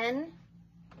back in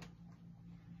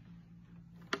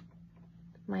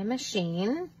my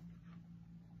machine.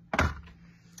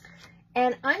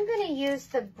 And I'm going to use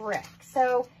the brick.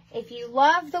 So if you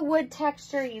love the wood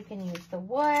texture, you can use the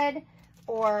wood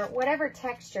or whatever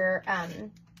texture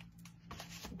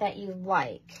that you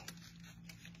like.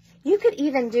 You could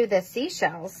even do the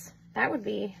seashells. That'd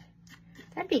be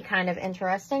kind of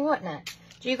interesting, wouldn't it?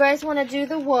 Do you guys want to do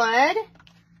the wood?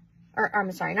 Or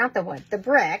I'm sorry, not the wood, the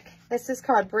brick. This is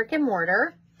called brick and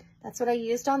mortar. That's what I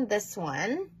used on this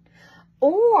one.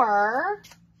 Or,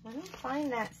 let me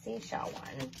find that seashell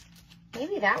one.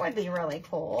 Maybe that would be really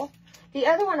cool. The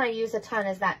other one I use a ton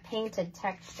is that painted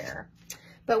texture.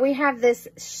 But we have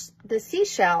the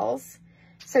seashells,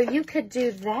 so you could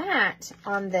do that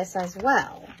on this as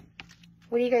well.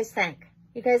 What do you guys think?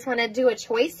 You guys want to do a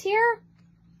choice here?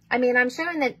 I mean, I'm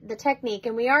showing the technique,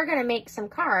 and we are going to make some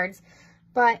cards,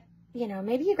 but, you know,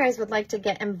 maybe you guys would like to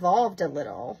get involved a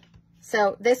little.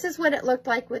 So this is what it looked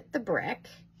like with the brick.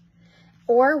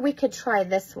 Or we could try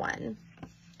this one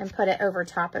and put it over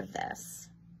top of this.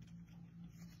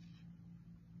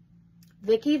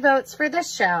 Vicki votes for the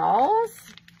shells.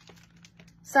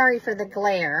 Sorry for the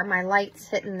glare. My light's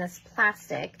hitting this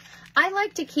plastic. I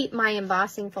like to keep my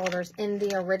embossing folders in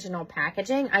the original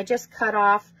packaging. I just cut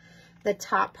off the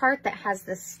top part that has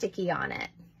the sticky on it.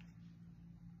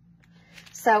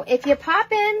 So if you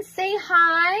pop in, say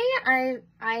hi.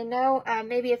 I know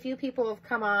maybe a few people have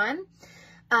come on.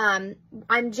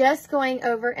 I'm just going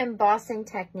over embossing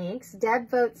techniques. Deb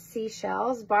votes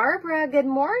seashells. Barbara, good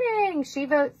morning. She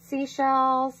votes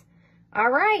seashells. All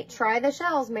right, try the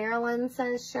shells. Marilyn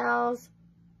says shells.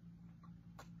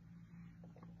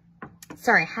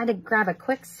 Sorry, I had to grab a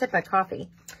quick sip of coffee.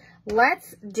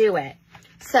 Let's do it.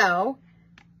 So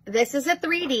this is a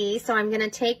 3D, so I'm going to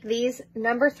take these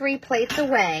number 3 plates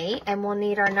away, and we'll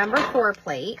need our number 4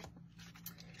 plate.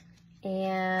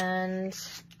 And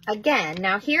again,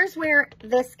 now here's where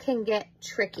this can get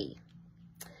tricky.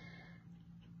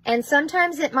 And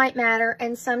sometimes it might matter,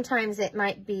 and sometimes it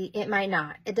might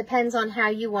not. It depends on how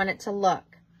you want it to look.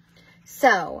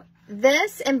 So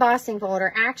this embossing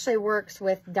folder actually works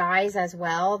with dies as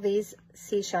well. These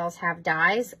seashells have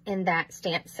dies in that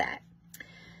stamp set.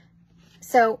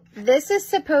 So this is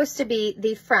supposed to be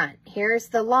the front. Here's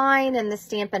the line and the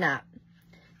Stampin' Up.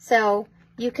 So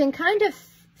you can kind of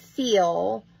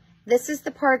feel this is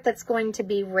the part that's going to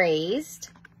be raised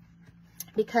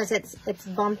because it's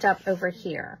bumped up over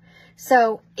here.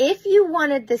 So if you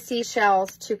wanted the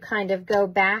seashells to kind of go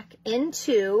back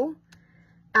into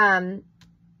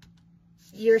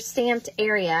your stamped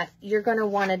area, you're going to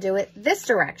want to do it this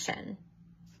direction.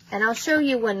 And I'll show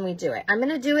you when we do it. I'm going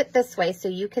to do it this way so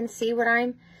you can see what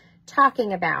I'm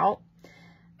talking about.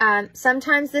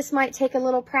 Sometimes this might take a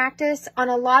little practice. On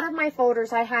a lot of my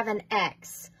folders, I have an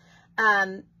X.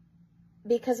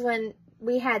 Because when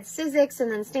we had Sizzix and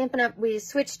then Stampin' Up, we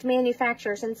switched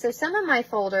manufacturers. And so some of my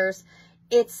folders,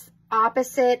 it's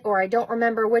opposite, or I don't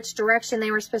remember which direction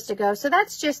they were supposed to go. So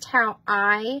that's just how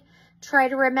I try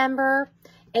to remember.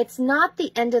 It's not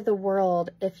the end of the world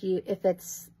if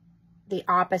it's the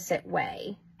opposite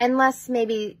way, unless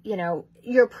maybe, you know,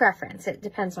 your preference. It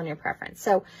depends on your preference.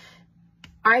 So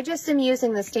I just am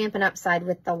using the Stampin' Up side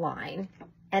with the line,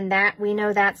 and that we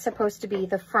know that's supposed to be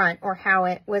the front or how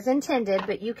it was intended,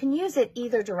 but you can use it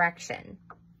either direction.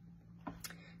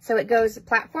 So it goes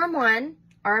platform 1,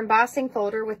 our embossing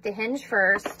folder with the hinge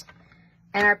first,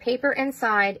 and our paper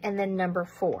inside, and then number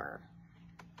 4.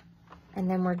 And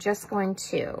then we're just going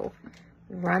to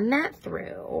run that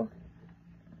through.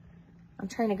 I'm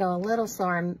trying to go a little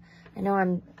slower. I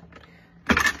know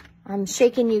I'm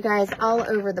shaking you guys all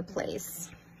over the place.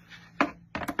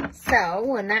 So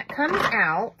when that comes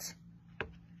out,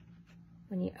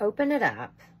 when you open it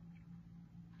up,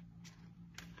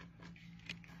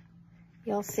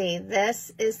 you'll see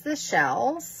this is the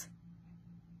shells,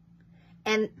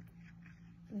 and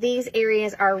these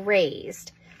areas are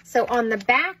raised. So on the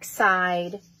back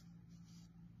side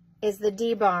is the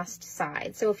debossed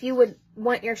side. So if you would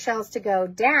want your shells to go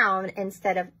down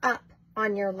instead of up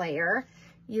on your layer,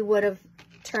 you would have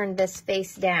turned this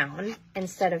face down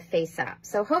instead of face up.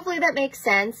 So hopefully that makes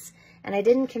sense and I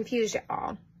didn't confuse you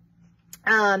all.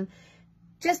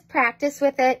 Just practice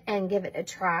with it and give it a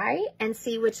try and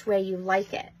see which way you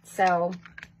like it. So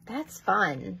that's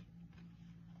fun.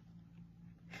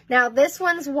 Now this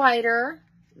one's wider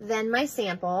than my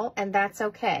sample, and that's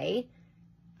okay.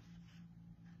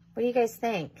 What do you guys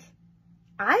think?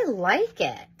 I like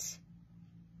it.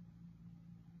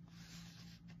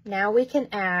 Now we can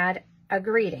add a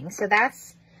greeting. So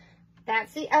that's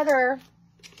the other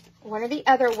one of the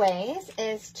other ways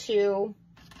is to,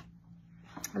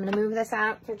 I'm going to move this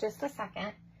out for just a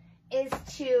second, is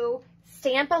to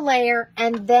stamp a layer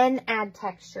and then add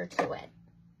texture to it.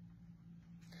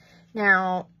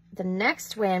 Now, the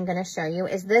next way I'm going to show you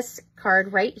is this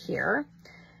card right here.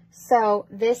 So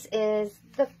this is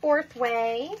the fourth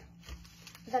way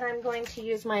that I'm going to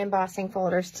use my embossing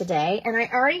folders today. And I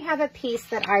already have a piece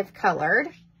that I've colored.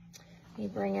 Let me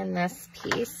bring in this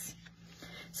piece.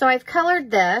 So I've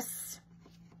colored this,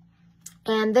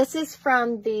 and this is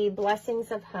from the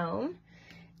Blessings of Home.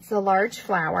 It's a large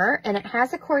flower, and it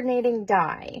has a coordinating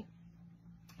die.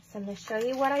 So I'm going to show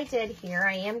you what I did here.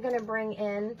 I am going to bring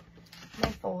in my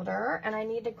folder, and I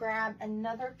need to grab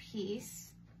another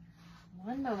piece.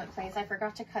 One moment, please. I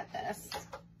forgot to cut this.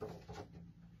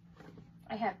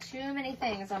 I have too many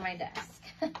things on my desk.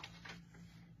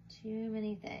 Too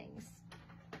many things.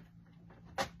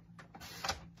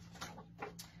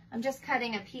 I'm just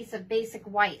cutting a piece of basic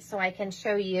white so I can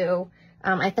show you.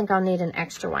 I think I'll need an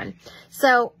extra one.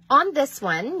 So on this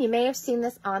one, you may have seen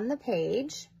this on the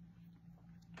page.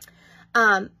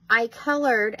 I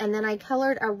colored, and then I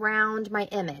colored around my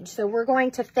image. So we're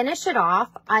going to finish it off.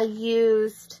 I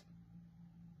used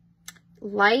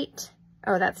light,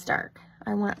 oh, that's dark.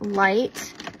 I want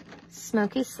light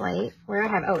smoky slate. Where I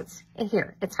have, oh, it's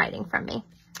here. It's hiding from me.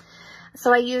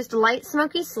 So I used light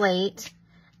smoky slate,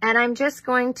 and I'm just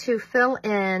going to fill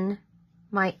in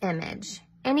my image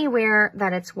anywhere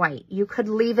that it's white. You could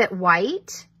leave it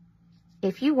white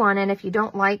if you want, and if you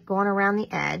don't like going around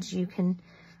the edge, you can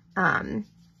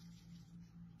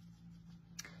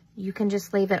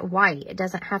just leave it white. It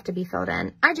doesn't have to be filled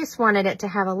in. I just wanted it to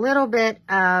have a little bit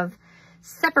of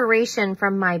separation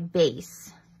from my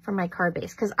base, from my card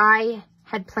base, because I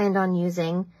had planned on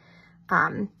using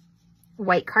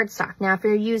white cardstock. Now, if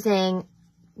you're using,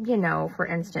 you know, for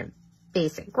instance,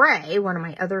 basic gray, one of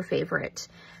my other favorite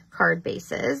card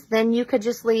bases, then you could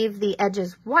just leave the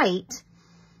edges white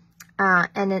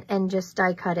and just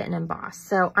die cut it and emboss.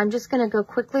 So I'm just going to go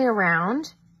quickly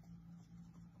around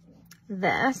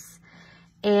this,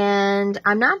 and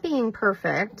I'm not being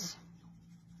perfect.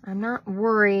 I'm not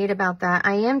worried about that.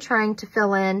 I am trying to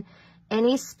fill in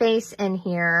any space in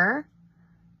here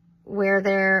where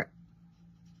there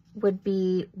would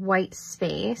be white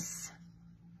space.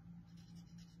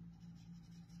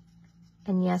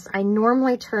 And yes, I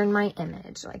normally turn my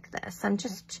image like this. I'm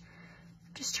just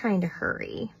trying to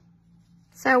hurry.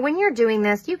 So when you're doing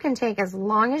this, you can take as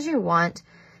long as you want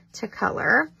to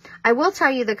color. I will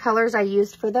tell you the colors I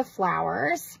used for the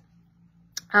flowers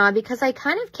because I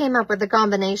kind of came up with a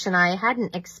combination I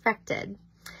hadn't expected.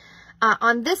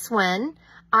 On this one,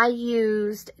 I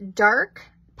used dark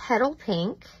petal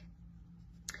pink,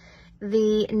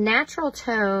 the Natural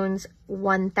Tones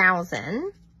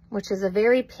 1000, which is a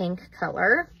very pink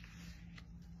color,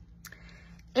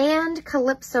 and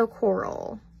Calypso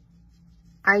Coral.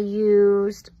 I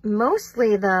used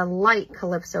mostly the light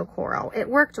Calypso Coral. It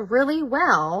worked really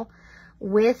well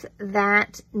with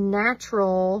that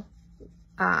Natural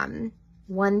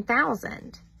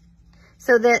 1000.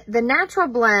 So the natural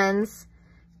blends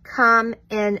come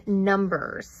in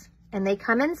numbers, and they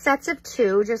come in sets of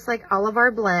 2, just like all of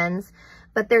our blends,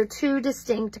 but they're 2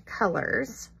 distinct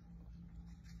colors.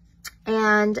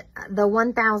 And the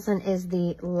 1000 is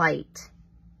the light.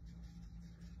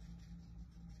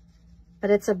 But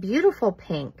it's a beautiful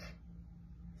pink.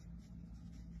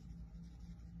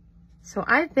 So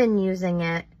I've been using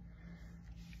it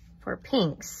for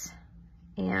pinks,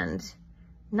 and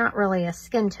not really a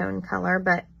skin tone color,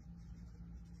 but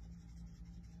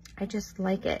I just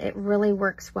like it. It really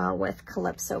works well with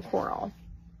Calypso Coral.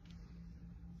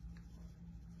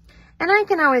 And I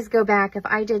can always go back if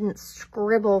I didn't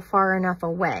scribble far enough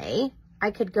away.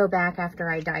 I could go back after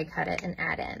I die cut it and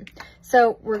add in.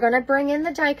 So we're going to bring in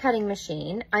the die cutting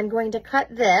machine. I'm going to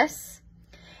cut this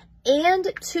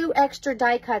and 2 extra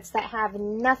die cuts that have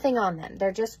nothing on them.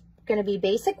 They're just going to be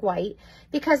basic white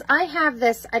because I have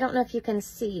this, I don't know if you can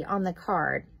see on the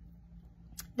card.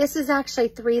 This is actually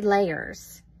 3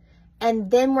 layers, and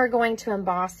then we're going to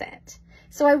emboss it.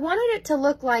 So I wanted it to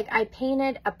look like I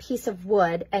painted a piece of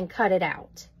wood and cut it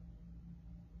out.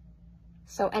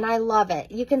 So, and I love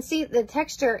it. You can see the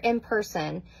texture in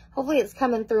person. Hopefully it's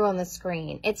coming through on the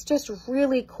screen. It's just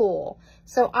really cool.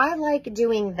 So I like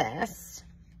doing this.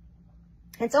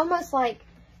 It's almost like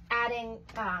adding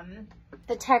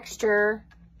the texture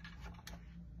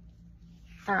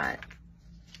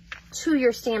to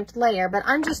your stamped layer, but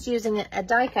I'm just using a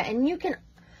die cut. And you can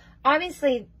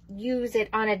obviously use it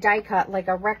on a die cut like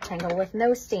a rectangle with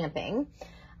no stamping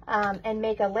and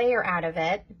make a layer out of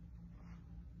it.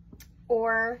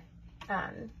 Or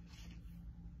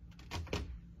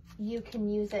you can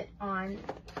use it on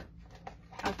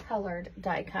a colored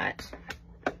die cut.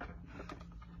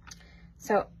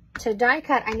 So to die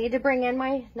cut, I need to bring in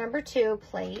my number 2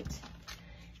 plate,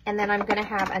 and then I'm gonna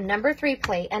have a number 3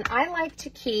 plate. And I like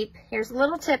to keep, here's a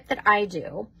little tip that I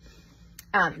do.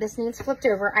 This needs flipped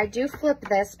over. I do flip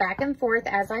this back and forth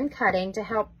as I'm cutting to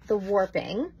help the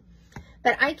warping.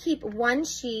 But I keep one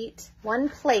plate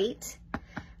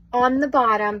on the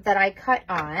bottom that I cut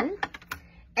on.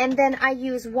 And then I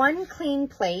use one clean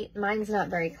plate. Mine's not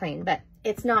very clean, but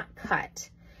it's not cut.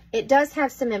 It does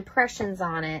have some impressions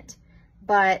on it,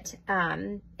 but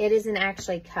it isn't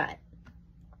actually cut.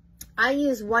 I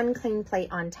use one clean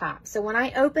plate on top. So when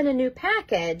I open a new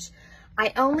package,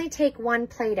 I only take one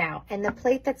plate out, and the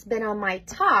plate that's been on my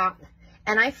top,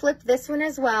 and I flip this one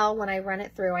as well when I run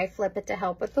it through, I flip it to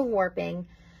help with the warping.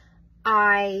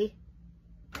 I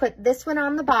put this one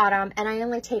on the bottom, and I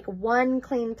only take one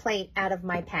clean plate out of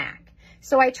my pack.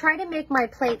 So I try to make my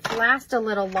plates last a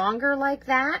little longer like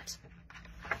that,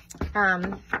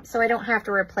 so I don't have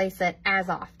to replace it as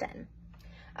often.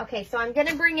 Okay, so I'm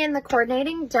gonna bring in the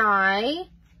coordinating die.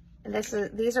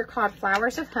 These are called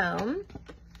Flowers of Home.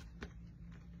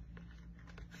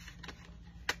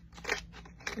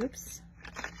 Oops.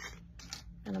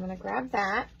 And I'm gonna grab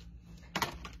that.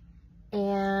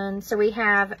 And so we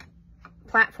have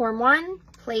platform 1,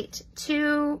 plate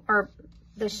 2, or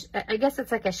I guess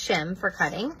it's like a shim for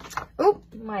cutting. Oh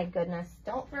my goodness,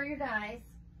 don't throw your dies.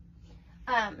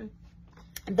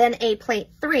 Then a plate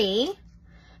 3,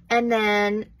 and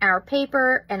then our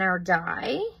paper and our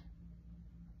die.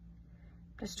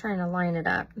 Just trying to line it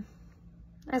up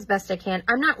as best I can.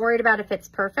 I'm not worried about if it's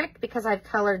perfect because I've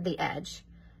colored the edge.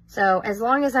 So as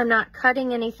long as I'm not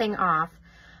cutting anything off,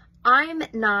 I'm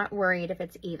not worried if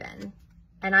it's even.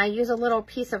 And I use a little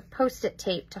piece of Post-it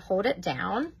tape to hold it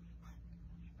down.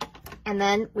 And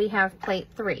then we have plate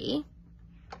 3.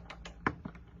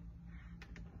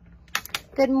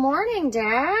 Good morning,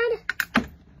 Dad.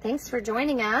 Thanks for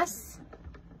joining us.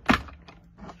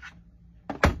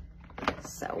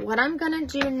 So what I'm gonna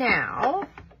do now,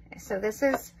 so this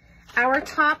is our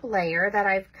top layer that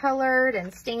I've colored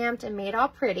and stamped and made all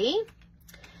pretty.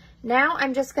 Now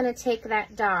I'm just gonna take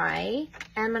that die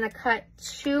and I'm gonna cut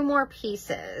 2 more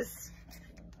pieces.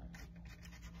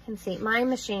 You can see my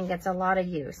machine gets a lot of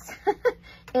use.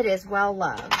 It is well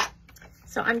loved.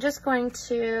 So I'm just going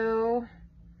to,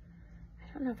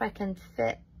 I don't know if I can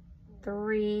fit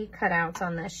 3 cutouts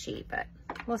on this sheet, but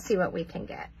we'll see what we can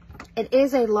get. It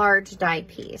is a large die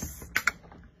piece.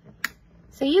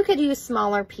 So you could use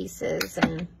smaller pieces,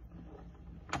 and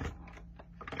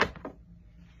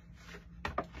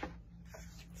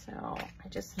so I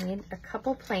just need a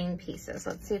couple plain pieces.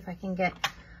 Let's see if I can get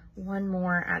one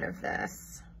more out of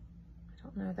this. I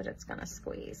don't know that it's gonna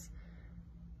squeeze.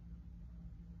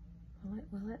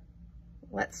 Will it?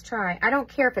 Let's try. I don't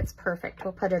care if it's perfect.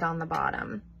 We'll put it on the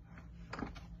bottom.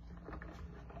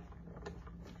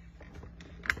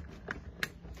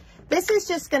 This is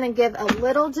just going to give a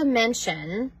little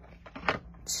dimension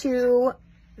to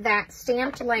that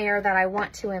stamped layer that I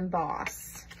want to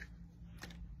emboss.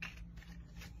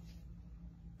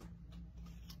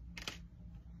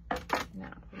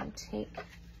 Now I'm going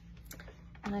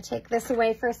to take this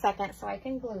away for a second so I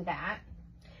can glue that.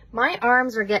 My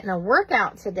arms are getting a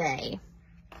workout today.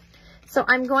 So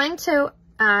I'm going to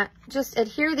just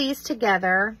adhere these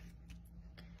together.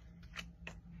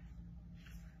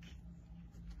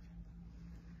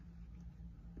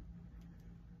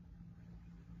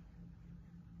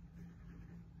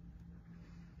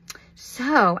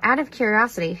 So, out of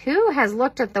curiosity, who has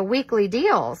looked at the weekly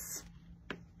deals?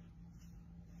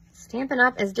 Stampin'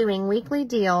 Up! Is doing weekly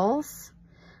deals.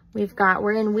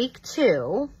 We're in week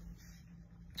 2.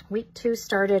 Week 2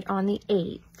 started on the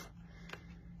 8th.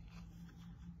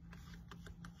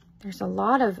 There's a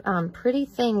lot of pretty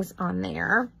things on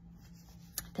there.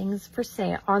 Things for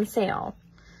sale, on sale.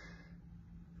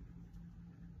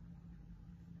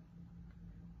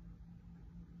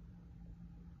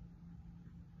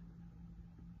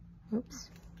 Oops.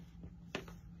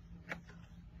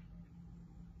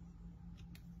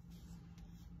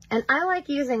 And I like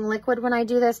using liquid when I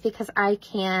do this because I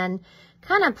can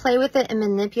kind of play with it and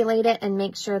manipulate it and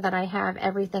make sure that I have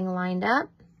everything lined up.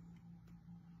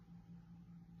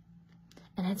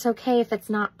 And it's okay if it's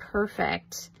not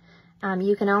perfect.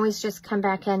 You can always just come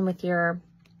back in with your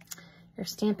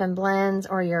Stampin' Blends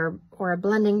or a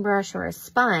blending brush or a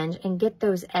sponge and get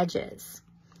those edges.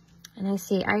 And I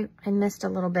see I missed a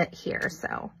little bit here,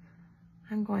 so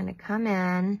I'm going to come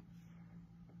in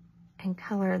and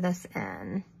color this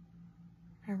in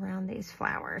around these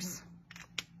flowers.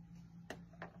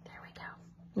 There we go.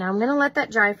 Now I'm going to let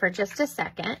that dry for just a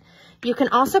second. You can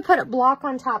also put a block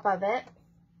on top of it.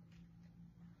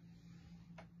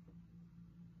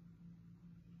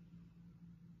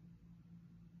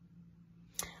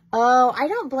 Oh, I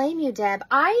don't blame you, Deb.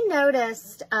 I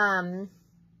noticed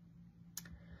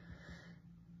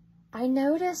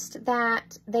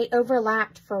that they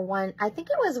overlapped for I think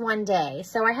it was one day.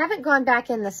 So I haven't gone back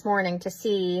in this morning to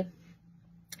see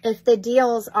if the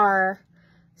deals are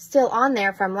still on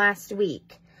there from last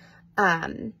week.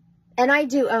 And I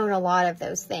do own a lot of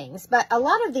those things, but a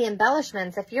lot of the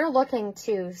embellishments, if you're looking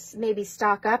to maybe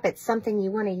stock up, it's something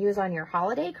you want to use on your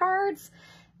holiday cards,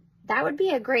 that would be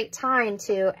a great time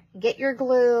to get your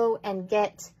glue and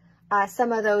get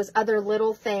some of those other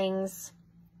little things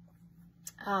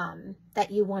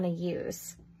that you want to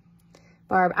use.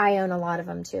 Barb, I own a lot of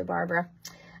them too, Barbara.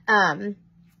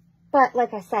 But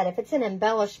like I said, if it's an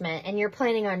embellishment and you're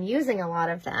planning on using a lot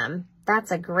of them,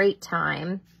 that's a great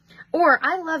time. Or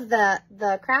I love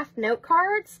the craft note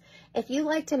cards. If you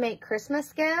like to make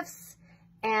Christmas gifts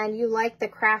and you like the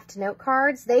craft note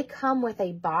cards, they come with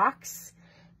a box.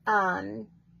 I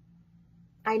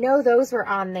know those were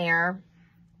on there.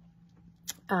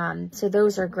 So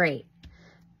those are great.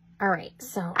 All right,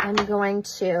 so I'm going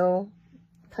to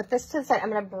put this to the side.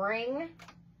 I'm going to bring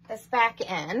this back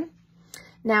in.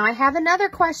 Now I have another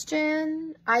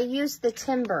question. I used the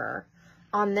timber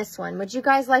on this one. Would you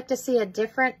guys like to see a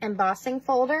different embossing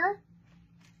folder?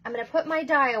 I'm going to put my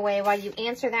die away while you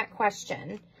answer that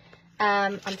question.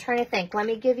 I'm trying to think. Let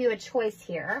me give you a choice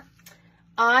here.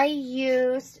 I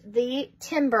used the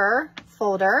timber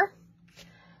folder,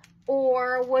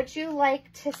 or would you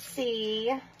like to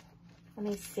see, let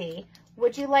me see,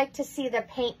 would you like to see the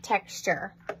paint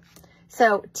texture?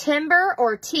 So timber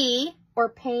or T, or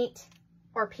paint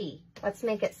or P. Let's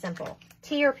make it simple.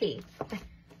 T or P.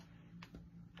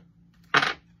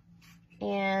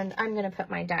 And I'm going to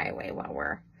put my die away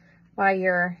while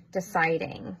you're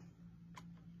deciding.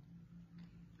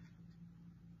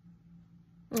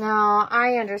 No,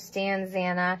 I understand,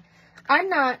 Xana. I'm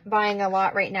not buying a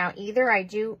lot right now either. I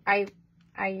do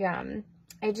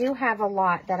have a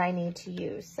lot that I need to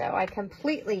use, so I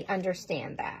completely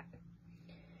understand that.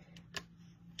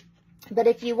 But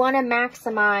if you want to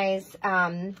maximize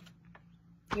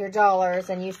your dollars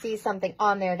and you see something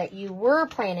on there that you were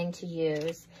planning to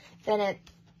use, then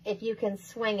if you can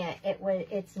swing it,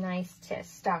 it's nice to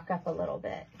stock up a little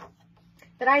bit.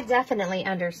 But I definitely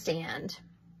understand.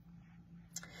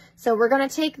 So we're going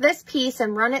to take this piece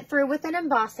and run it through with an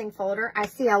embossing folder. I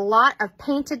see a lot of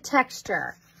painted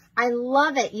texture. I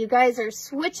love it. You guys are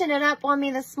switching it up on me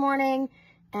this morning,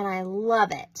 and I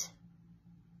love it.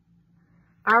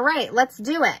 All right, let's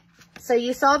do it. So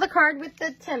you saw the card with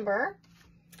the timber.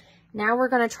 Now we're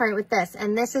going to try it with this.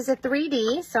 And this is a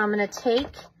 3D, so I'm going to take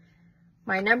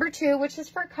my number 2, which is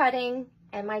for cutting,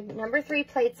 and my number 3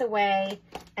 plates away,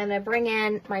 and I bring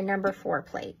in my number 4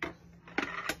 plate.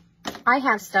 I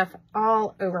have stuff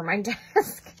all over my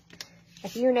desk.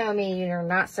 If you know me, you're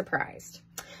not surprised.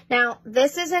 Now,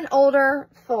 this is an older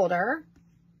folder,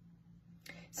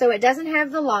 so it doesn't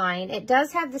have the line. It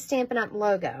does have the Stampin' Up!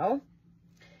 Logo.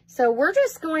 So we're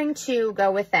just going to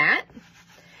go with that.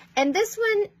 And this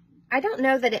one, I don't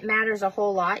know that it matters a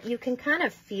whole lot. You can kind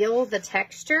of feel the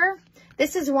texture.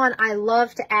 This is one I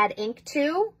love to add ink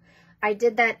to. I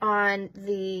did that on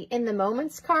the In the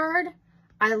Moments card.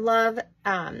 I love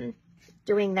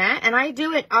doing that. And I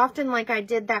do it often like I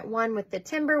did that one with the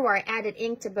timber where I added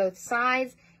ink to both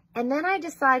sides. And then I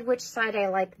decide which side I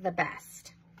like the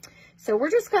best. So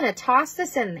we're just going to toss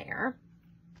this in there.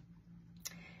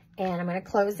 And I'm going to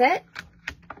close it.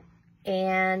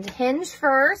 And hinge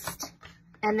first.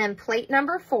 And then plate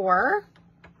number 4.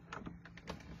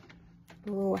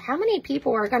 Ooh, how many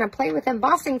people are going to play with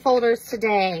embossing folders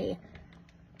today?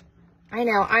 I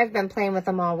know, I've been playing with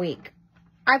them all week.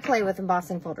 I play with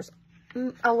embossing folders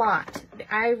a lot.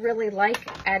 I really like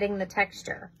adding the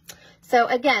texture. So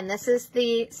again, this is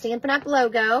the Stampin' Up!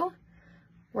 Logo.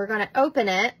 We're going to open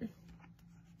it.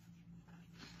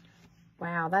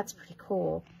 Wow, that's pretty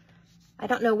cool. I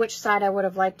don't know which side I would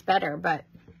have liked better, but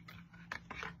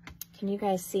can you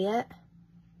guys see it?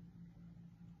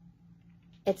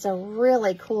 It's a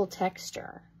really cool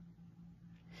texture.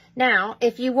 Now,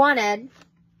 if you wanted,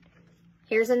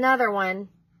 here's another one.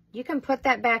 You can put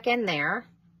that back in there.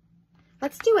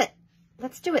 Let's do it.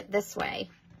 Let's do it this way.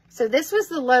 So this was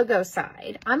the logo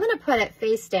side. I'm going to put it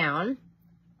face down,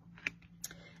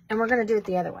 and we're going to do it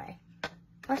the other way.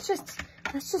 Let's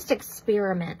just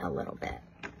experiment a little bit.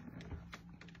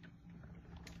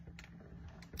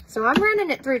 So I'm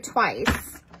running it through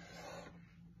twice.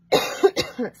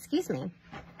 Excuse me.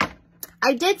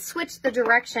 I did switch the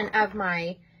direction of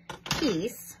my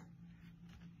piece.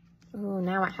 Oh,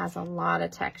 now it has a lot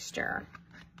of texture.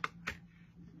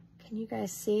 Can you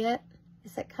guys see it?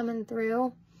 Is it coming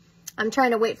through? I'm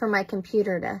trying to wait for my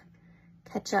computer to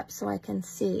catch up so I can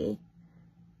see.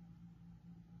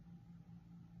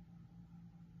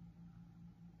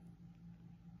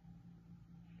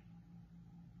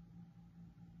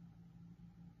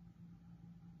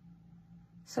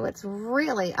 So it's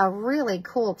really a really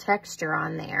cool texture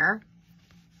on there,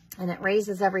 and it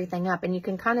raises everything up, and you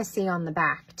can kind of see on the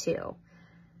back too.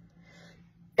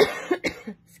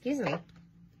 Excuse me.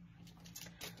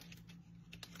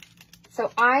 So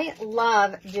I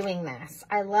love doing this.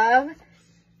 I love,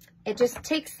 it just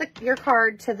takes your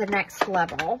card to the next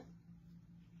level.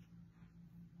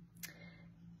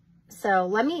 So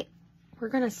we're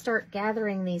going to start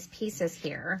gathering these pieces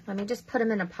here. Let me just put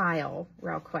them in a pile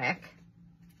real quick.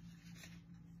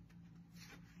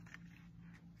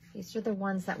 These are the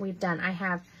ones that we've done. I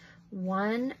have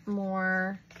one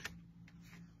more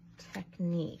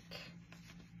technique,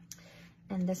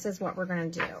 and this is what we're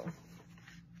going to do.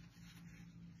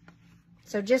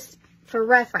 So just for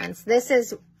reference, this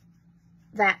is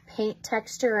that paint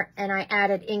texture, and I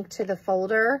added ink to the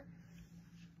folder.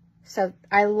 So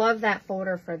I love that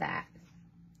folder for that.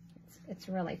 It's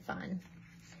really fun.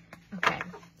 Okay,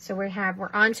 so we're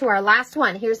on to our last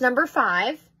one. Here's number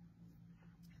 5.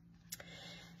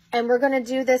 And we're going to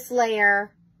do this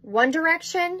layer one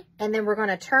direction, and then we're going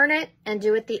to turn it and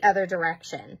do it the other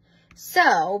direction.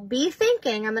 So be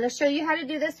thinking, I'm going to show you how to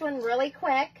do this one really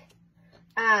quick.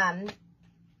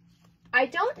 I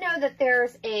don't know that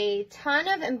there's a ton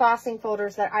of embossing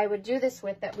folders that I would do this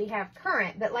with that we have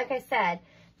current, but like I said,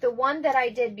 the one that I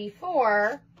did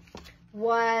before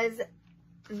was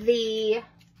the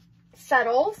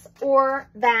Subtles or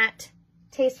that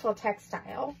Tasteful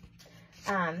Textile,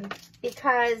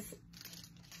 because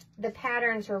the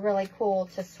patterns were really cool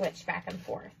to switch back and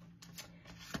forth.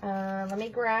 Let me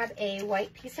grab a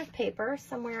white piece of paper.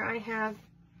 Somewhere I have,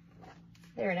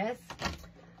 there it is.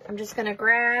 I'm just going to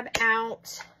grab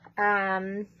out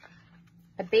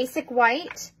a basic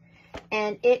white,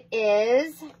 and it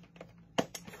is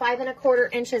 5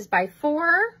 1/4 inches by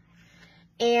 4.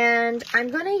 And I'm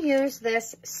going to use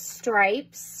this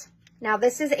Stripes. Now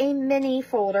this is a mini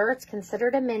folder. It's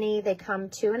considered a mini. They come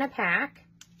 2 in a pack.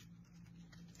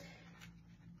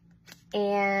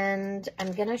 And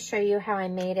I'm going to show you how I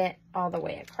made it all the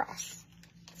way across.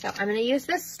 So I'm going to use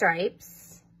this Stripes.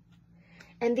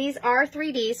 And these are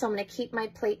 3D, so I'm going to keep my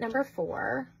plate number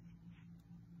 4.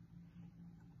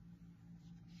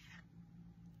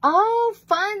 Oh,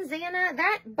 fun, Xana.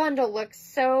 That bundle looks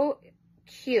so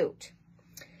cute.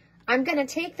 I'm going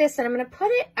to take this and I'm going to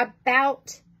put it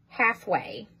about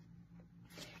halfway.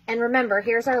 And remember,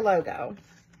 here's our logo.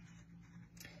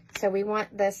 So we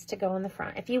want this to go in the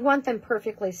front. If you want them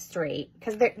perfectly straight,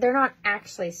 because they're not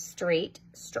actually straight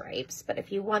stripes, but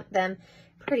if you want them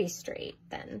pretty straight,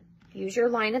 then use your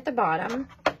line at the bottom.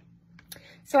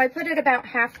 So I put it about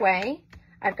halfway.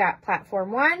 I've got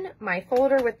platform 1, my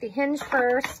folder with the hinge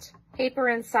first, paper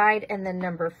inside, and then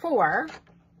number 4.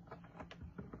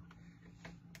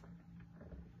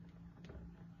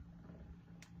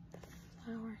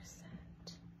 Flower set.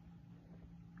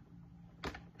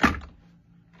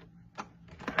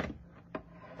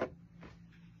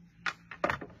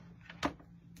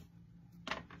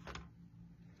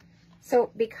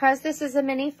 So because this is a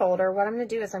mini folder, what I'm going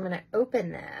to do is I'm going to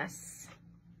open this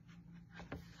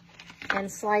and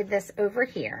slide this over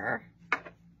here.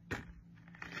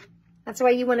 That's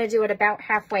why you want to do it about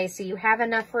halfway so you have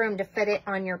enough room to fit it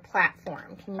on your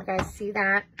platform. Can you guys see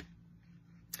that?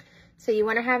 So you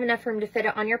want to have enough room to fit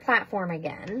it on your platform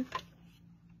again.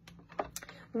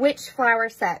 Which flower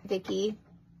set, Vicki?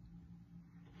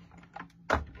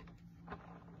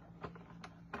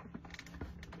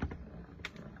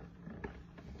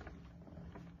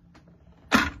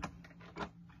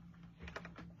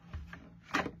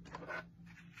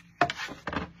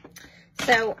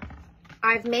 So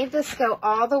I've made this go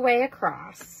all the way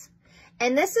across,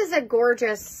 and this is a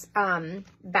gorgeous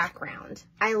background.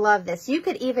 I love this. You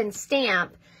could even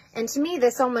stamp, and to me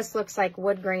this almost looks like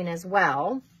wood grain as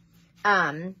well,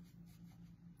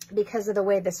 because of the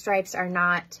way the stripes are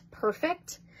not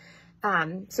perfect.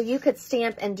 So you could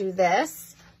stamp and do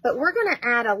this, but we're going to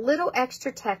add a little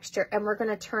extra texture and we're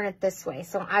going to turn it this way.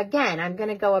 So again, I'm going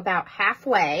to go about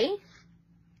halfway.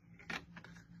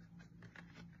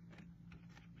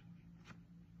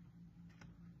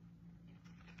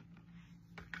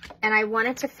 And I want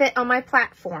it to fit on my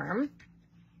platform.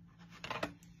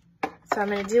 So I'm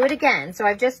going to do it again. So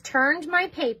I've just turned my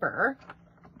paper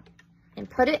and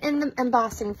put put it in the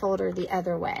embossing folder the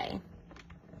other way.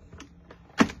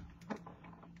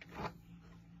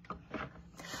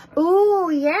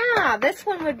 Ooh, yeah, this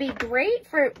one would be great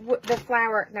for the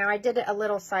flower. Now, I did it a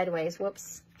little sideways.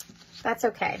 Whoops. That's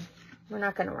okay. We're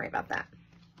not going to worry about that.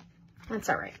 That's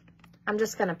all right. I'm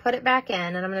just going to put it back in,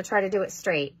 and I'm going to try to do it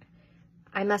straight.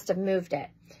 I must have moved it.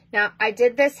 Now, I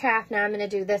did this half. Now, I'm going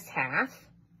to do this half.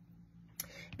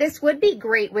 This would be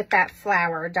great with that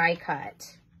flower die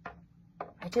cut.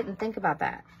 I didn't think about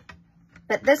that.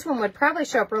 But this one would probably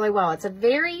show up really well. It's a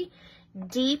very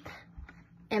deep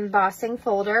embossing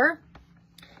folder.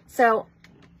 So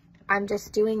I'm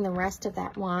just doing the rest of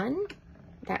that one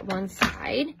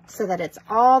side so that it's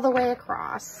all the way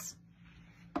across.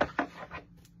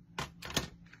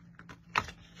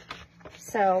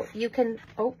 So you can,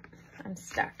 oh, I'm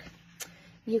stuck.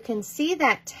 You can see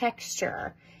that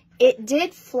texture. It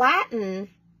did flatten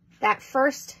that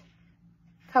first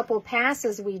couple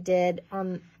passes we did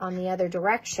on the other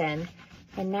direction,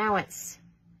 and now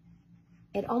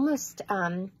it almost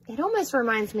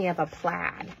reminds me of a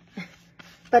plaid,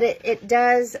 but it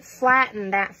does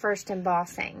flatten that first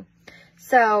embossing.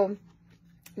 So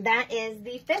that is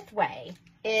the fifth way,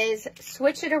 is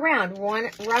switch it around. Run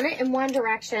it in one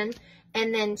direction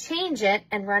and then change it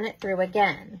and run it through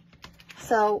again.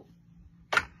 So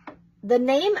the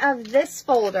name of this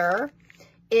folder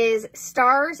is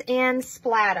Stars and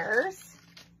Splatters.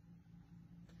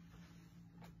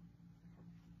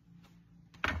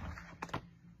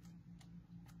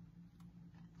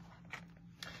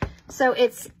 So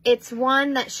it's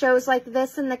one that shows like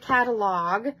this in the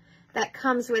catalog that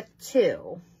comes with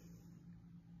 2.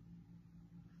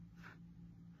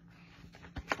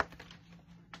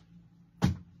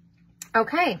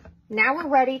 Okay, now we're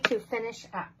ready to finish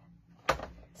up.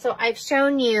 So I've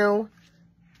shown you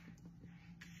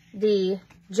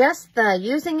just the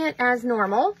using it as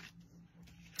normal,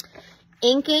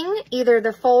 inking either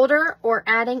the folder or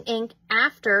adding ink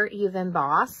after you've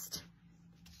embossed,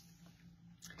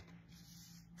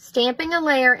 stamping a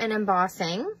layer and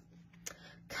embossing,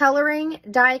 coloring,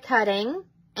 die cutting,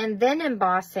 and then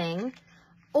embossing,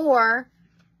 or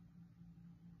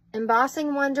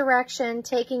embossing one direction,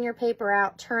 taking your paper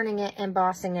out, turning it,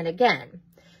 embossing it again.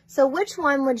 So which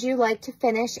one would you like to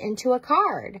finish into a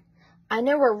card? I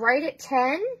know we're right at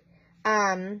 10,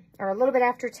 or a little bit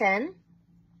after 10,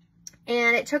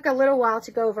 and it took a little while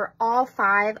to go over all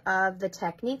 5 of the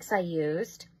techniques I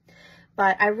used,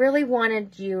 but I really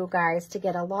wanted you guys to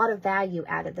get a lot of value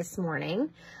out of this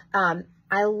morning.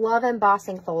 I love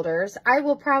embossing folders. I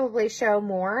will probably show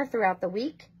more throughout the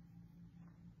week,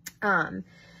 but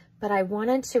I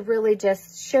wanted to really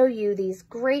just show you these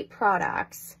great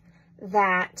products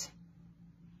that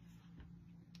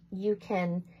you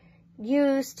can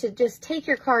use to just take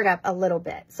your card up a little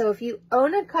bit. So if you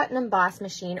own a cut and emboss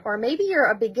machine, or maybe you're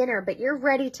a beginner, but you're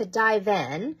ready to dive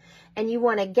in and you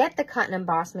want to get the cut and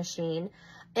emboss machine,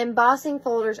 embossing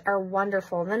folders are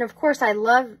wonderful. And then of course I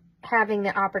love having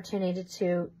the opportunity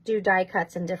to do die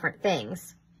cuts and different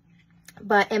things.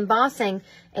 But embossing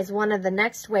is one of the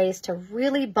next ways to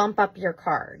really bump up your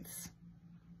cards,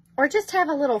 or just have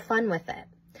a little fun with it.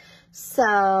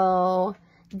 So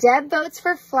Deb votes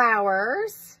for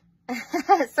flowers.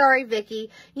 Sorry,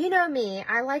 Vicki. You know me.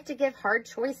 I like to give hard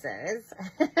choices.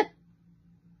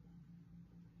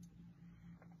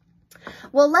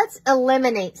 Well, let's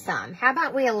eliminate some. How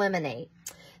about we eliminate?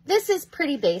 This is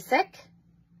pretty basic,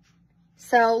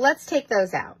 so let's take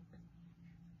those out.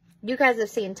 You guys have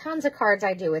seen tons of cards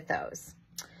I do with those.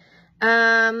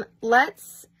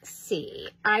 Let's see.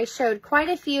 I showed quite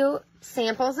a few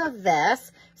samples of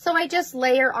this. So I just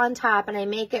layer on top and I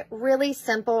make it really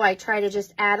simple. I try to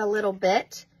just add a little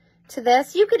bit to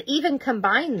this. You could even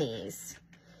combine these.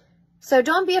 So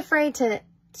don't be afraid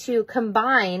to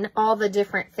combine all the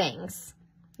different things.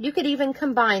 You could even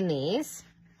combine these.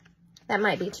 That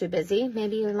might be too busy.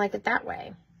 Maybe you like it that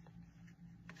way.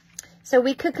 So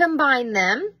we could combine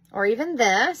them, or even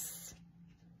this,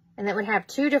 and it would have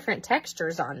 2 different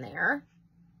textures on there.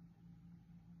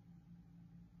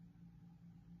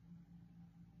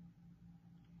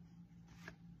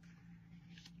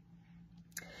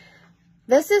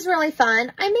 This is really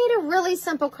fun. I made a really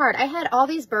simple card. I had all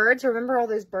these birds. Remember all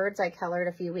those birds I colored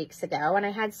a few weeks ago? And I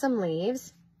had some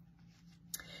leaves.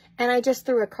 And I just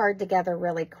threw a card together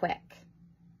really quick.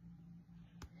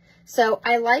 So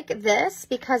I like this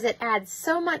because it adds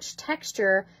so much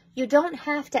texture. You don't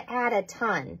have to add a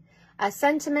ton. A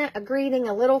sentiment, a greeting,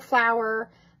 a little flower,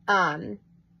 and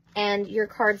your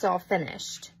card's all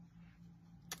finished.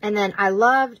 And then I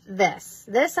loved this.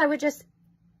 This I would just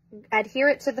adhere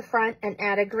it to the front and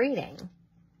add a greeting.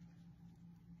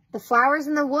 the flowers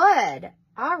and the wood.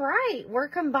 All right, we're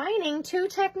combining two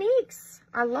techniques.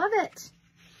 I love it.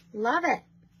 Love it.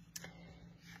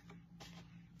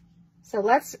 So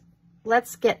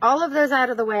let's get all of those out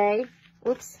of the way.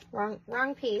 Oops,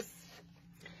 wrong piece.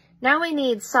 Now we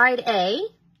need side A,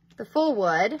 the full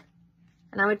wood,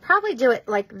 and I would probably do it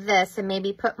like this and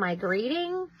maybe put my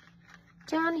greeting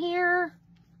down here.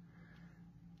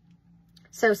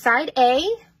 So side A,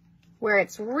 where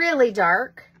it's really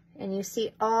dark and you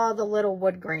see all the little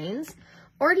wood grains,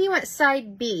 or do you want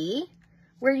side B,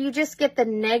 where you just get the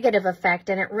negative effect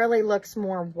and it really looks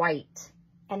more white,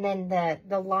 and then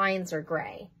the lines are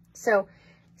gray. So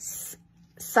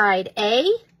side A,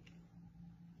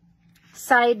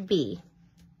 side B.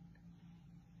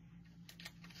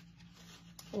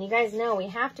 And you guys know we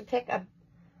have to pick a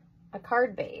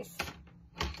card base.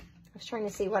 I was trying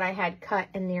to see what I had cut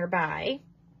in nearby.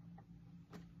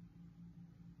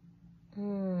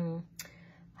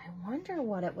 I wonder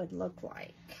what it would look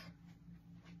like.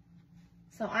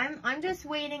 So I'm just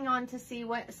waiting on to see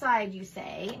what side you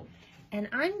say. And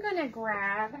I'm gonna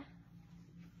grab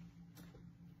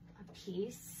a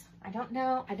piece. I don't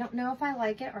know if I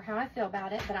like it or how I feel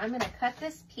about it, but I'm gonna cut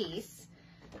this piece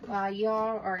while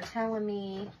y'all are telling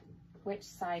me which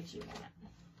side you want.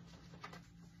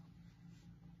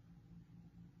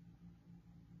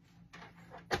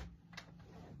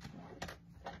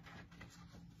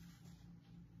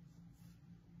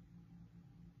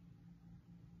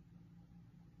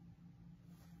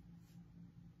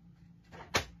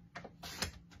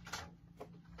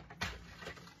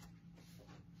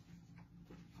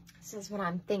 This is what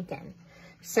I'm thinking.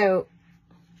 So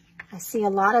I see a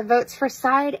lot of votes for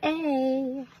side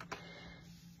A.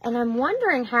 And I'm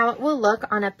wondering how it will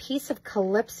look on a piece of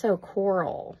Calypso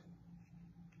coral.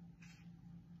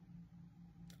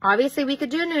 Obviously, we could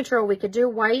do neutral. We could do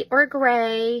white or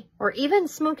gray, or even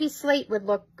smoky slate would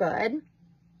look good.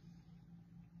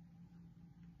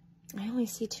 I only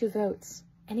see 2 votes.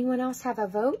 Anyone else have a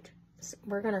vote? So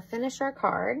we're going to finish our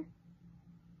card.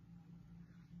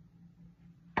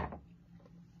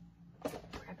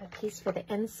 Grab a piece for the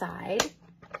inside.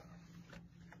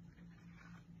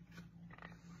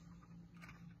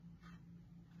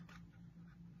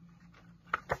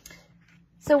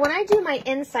 So when I do my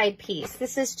inside piece,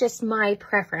 this is just my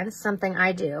preference, something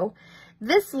I do.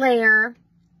 This layer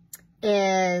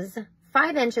is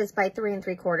 5 inches by 3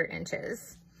 3/4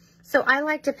 inches. So I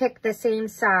like to pick the same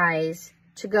size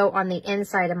to go on the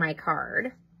inside of my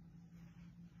card.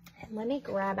 And let me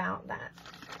grab out that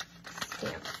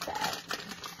stamp set.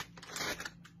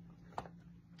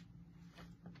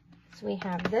 So we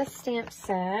have this stamp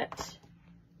set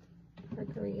for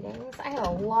greetings. I have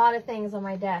a lot of things on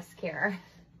my desk here.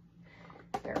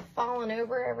 They're falling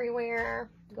over everywhere,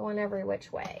 going every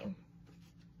which way.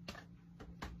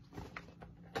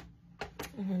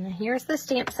 And then here's the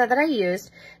stamp set that I used.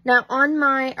 Now on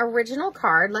my original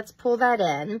card, let's pull that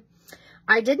in.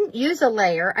 I didn't use a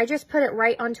layer. I just put it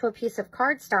right onto a piece of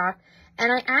cardstock.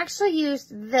 And I actually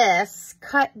used this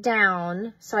cut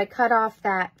down. So I cut off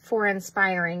that for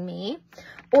inspiring me.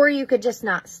 Or you could just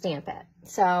not stamp it.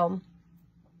 So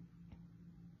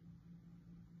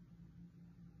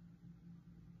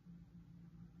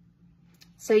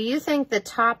you think the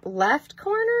top left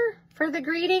corner for the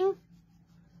greeting?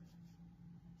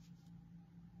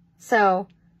 So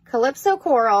Calypso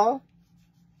Coral,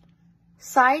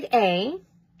 side A,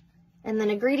 and then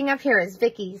a greeting up here is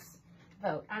Vicky's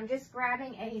vote. I'm just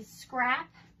grabbing a scrap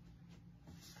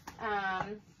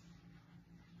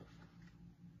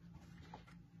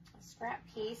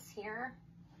piece here.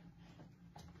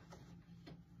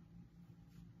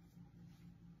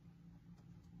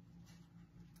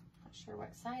 Sure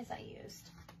what size I used,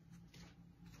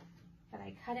 but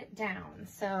I cut it down.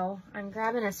 So I'm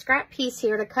grabbing a scrap piece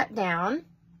here to cut down,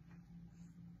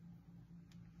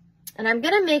 and I'm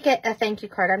gonna make it a thank you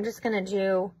card. I'm just gonna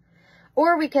do,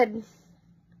 or we could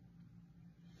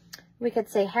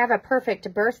say have a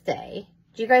perfect birthday.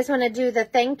 Do you guys want to do the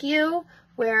thank you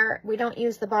where we don't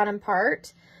use the bottom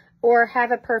part, or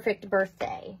have a perfect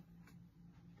birthday?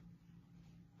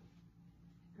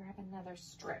 Grab another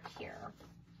strip here.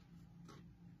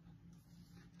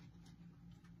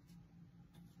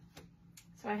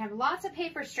 So I have lots of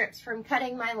paper strips from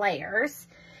cutting my layers,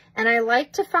 and I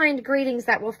like to find greetings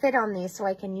that will fit on these so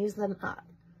I can use them up.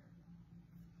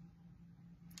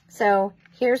 So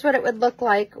here's what it would look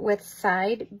like with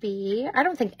side B. I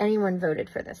don't think anyone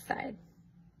voted for this side.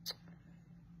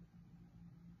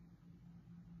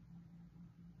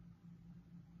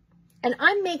 And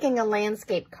I'm making a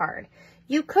landscape card.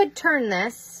 You could turn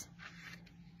this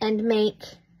and make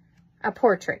a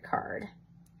portrait card.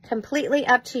 completely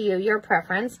up to you, your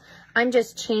preference. I'm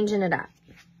just changing it up.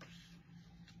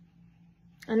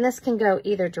 And this can go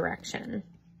either direction.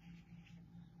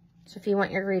 So if you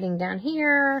want your greeting down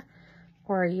here,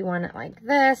 or you want it like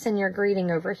this, and your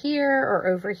greeting over here or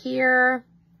over here.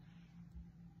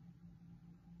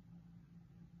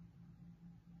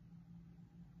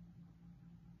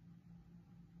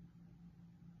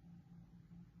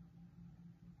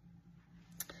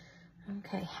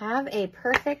 Okay, have a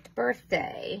perfect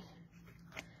birthday.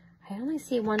 I only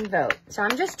see one vote, so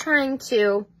I'm just trying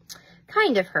to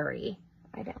kind of hurry.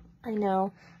 I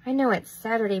know it's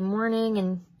Saturday morning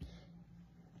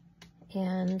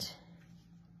and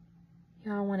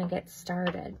y'all want to get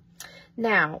started.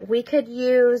 Now, we could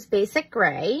use basic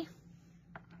gray.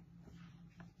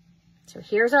 So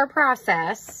here's our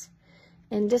process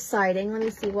in deciding. Let me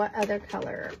see what other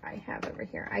color I have over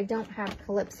here. I don't have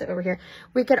Calypso over here.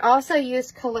 We could also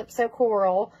use Calypso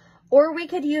Coral, or we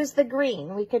could use the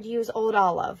green. We could use Old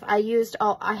Olive. I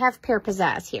have Pear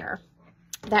Pizzazz here.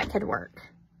 That could work.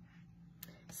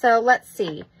 So let's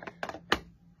see.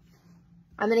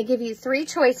 I'm going to give you 3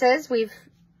 choices.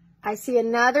 I see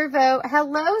another vote.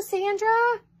 Hello,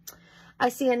 Sandra. I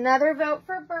see another vote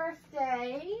for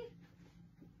birthday.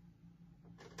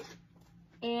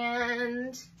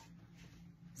 And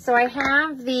so I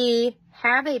have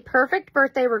a perfect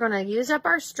birthday. We're going to use up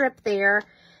our strip there.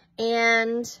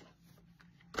 And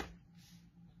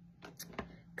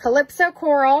Calypso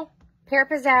Coral, Pear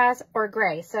Pizzazz, or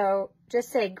gray. So just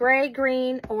say gray,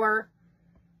 green, or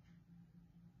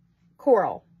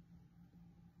coral.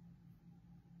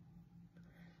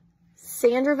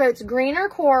 Sandra votes green or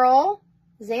coral.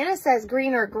 Xana says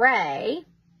green or gray.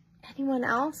 Anyone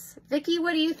else? Vicki,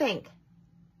 what do you think?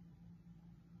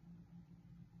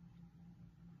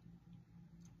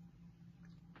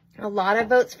 A lot of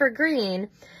votes for green.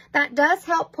 That does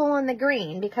help pull in the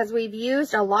green because we've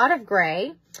used a lot of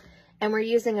gray and we're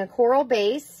using a coral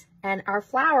base and our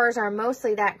flowers are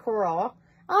mostly that coral.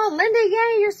 Oh, Linda,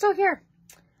 yay, you're still here.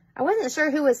 I wasn't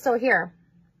sure who was still here.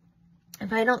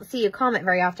 If I don't see you comment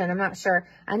very often, I'm not sure.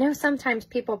 I know sometimes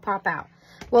people pop out.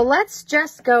 Well, let's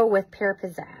just go with Pear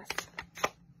Pizzazz.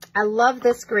 I love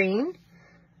this green.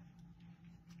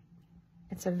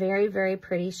 It's a very, very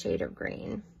pretty shade of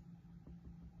green.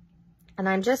 And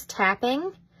I'm just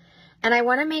tapping. And I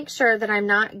want to make sure that I'm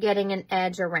not getting an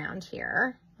edge around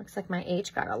here. Looks like my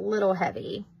H got a little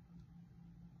heavy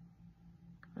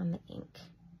on the ink.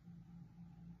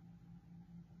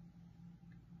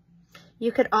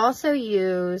 You could also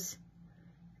use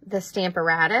the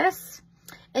Stamparatus.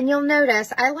 And you'll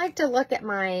notice, I like to look at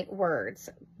my words.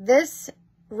 This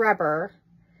rubber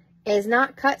is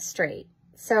not cut straight.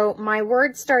 So my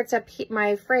word starts up,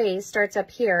 my phrase starts up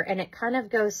here and it kind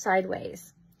of goes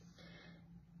sideways.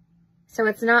 So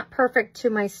it's not perfect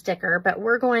to my sticker, but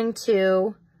we're going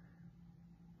to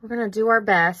do our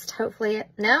best. Hopefully,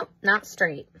 nope, not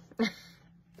straight.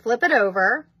 Flip it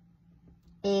over,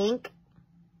 ink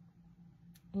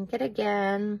it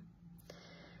again.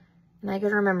 And I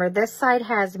gotta remember this side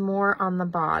has more on the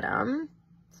bottom.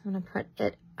 So I'm gonna put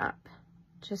it up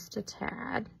just a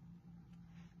tad.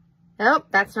 Nope,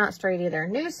 that's not straight either.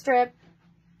 New strip.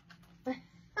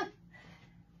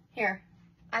 Here,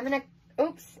 I'm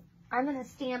gonna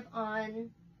stamp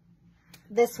on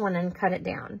this one and cut it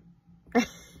down.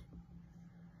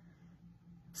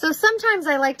 So sometimes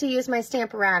I like to use my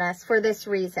Stamparatus for this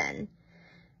reason,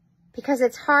 because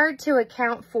it's hard to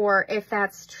account for if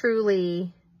that's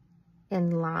truly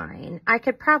in line. I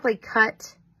could probably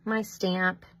cut my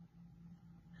stamp.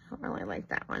 I don't really like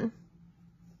that one.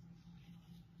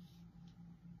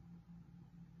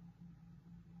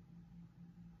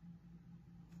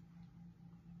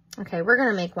 Okay, we're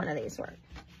gonna make one of these work.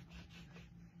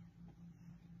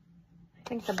 I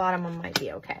think the bottom one might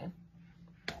be okay.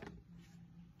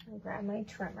 I'll grab my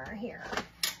trimmer here.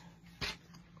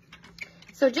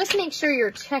 So just make sure you're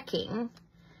checking,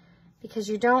 because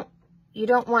you don't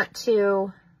want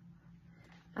to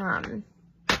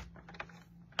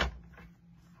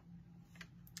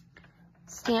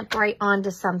stamp right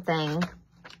onto something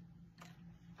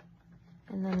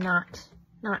and then not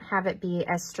have it be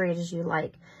as straight as you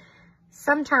like.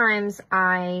 Sometimes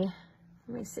let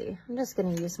me see, I'm just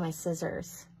going to use my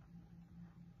scissors.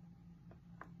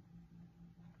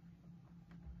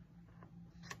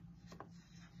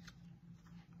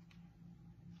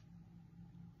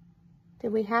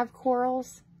 Did we have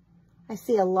corals? I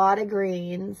see a lot of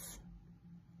greens.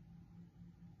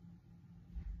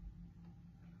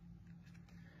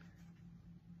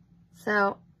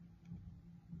 So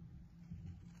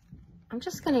I'm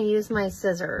just going to use my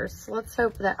scissors. Let's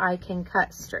hope that I can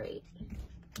cut straight.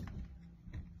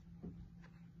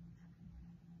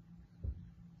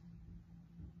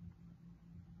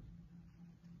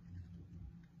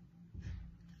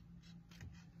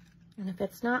 And if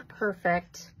it's not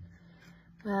perfect,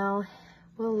 well,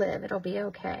 we'll live. It'll be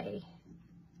okay.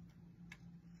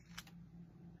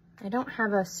 I don't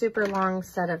have a super long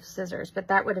set of scissors, but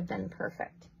that would have been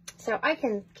perfect. So I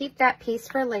can keep that piece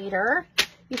for later.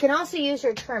 You can also use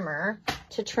your trimmer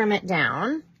to trim it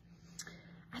down.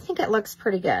 I think it looks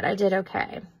pretty good. I did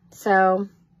okay. So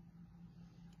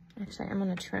actually, I'm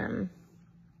going to trim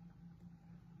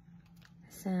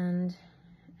this end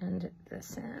and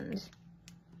this end.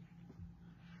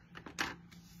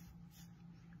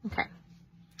 Okay,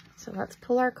 so let's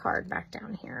pull our card back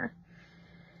down here.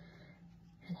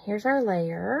 And here's our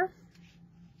layer.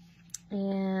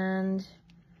 And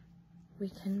we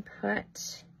can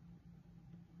put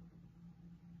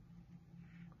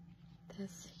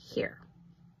this here.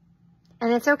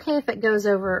 And it's okay if it goes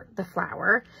over the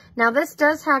flower. Now this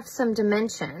does have some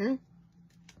dimension.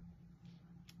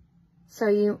 So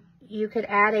you could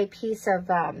add a piece of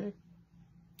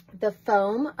the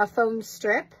foam, a foam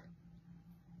strip.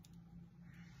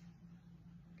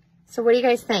 So what do you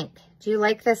guys think? Do you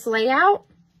like this layout?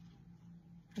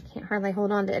 I can't hardly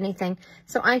hold on to anything.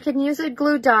 So I can use a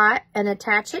glue dot and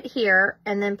attach it here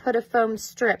and then put a foam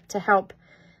strip to help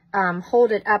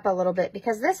hold it up a little bit,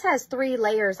 because this has 3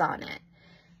 layers on it.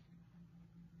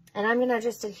 And I'm gonna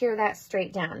just adhere that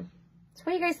straight down. So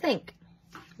what do you guys think?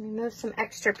 Remove some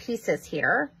extra pieces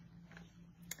here.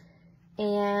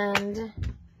 And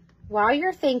while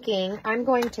you're thinking, I'm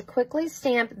going to quickly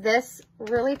stamp this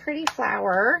really pretty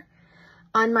flower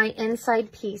on my inside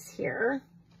piece here.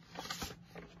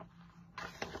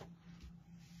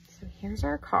 So here's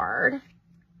our card.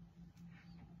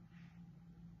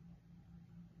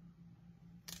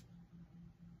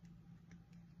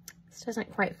 This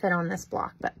doesn't quite fit on this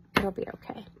block, but it'll be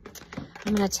okay.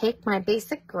 I'm going to take my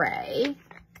basic gray.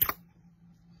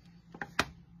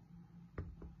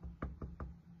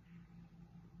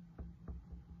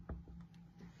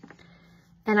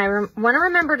 And I want to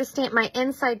remember to stamp my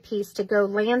inside piece to go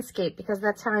landscape, because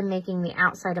that's how I'm making the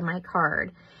outside of my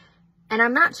card. And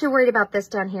I'm not too worried about this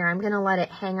down here. I'm going to let it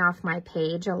hang off my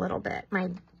page a little bit, my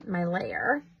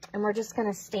layer. And we're just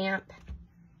going to stamp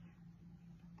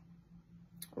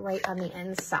right on the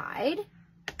inside.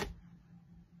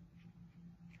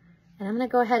 And I'm going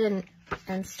to go ahead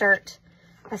and start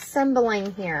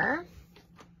assembling here.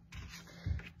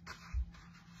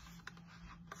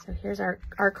 So here's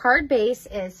our card base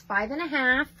is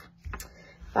 5.5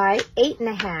 by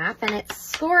 8.5, and it's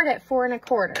scored at 4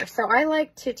 1/4. So I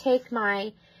like to take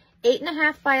my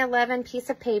 8.5 by 11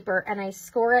 piece of paper and I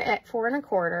score it at 4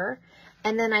 1/4,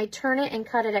 and then I turn it and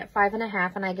cut it at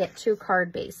 5.5, and I get 2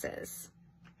 card bases.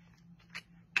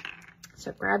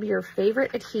 So grab your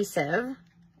favorite adhesive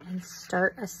and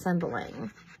start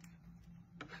assembling.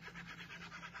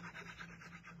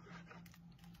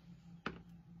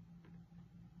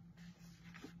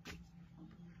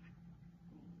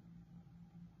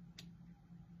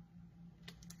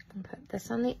 And put this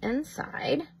on the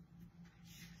inside.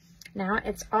 Now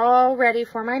it's all ready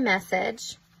for my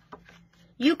message.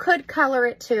 You could color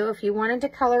it too. If you wanted to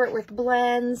color it with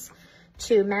blends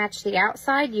to match the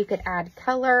outside, you could add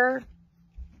color.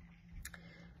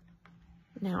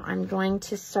 Now I'm going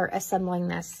to start assembling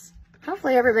this.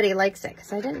 Hopefully everybody likes it,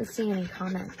 because I didn't see any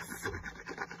comments.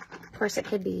 Of course, it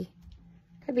could be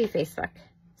Facebook.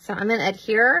 So I'm going to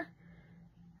adhere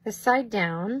the side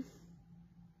down.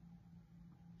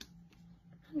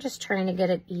 I'm just trying to get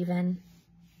it even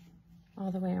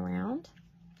all the way around.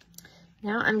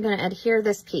 Now I'm going to adhere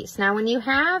this piece. Now when you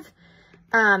have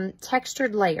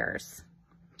textured layers,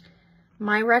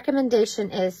 my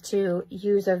recommendation is to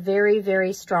use a very,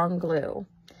 very strong glue.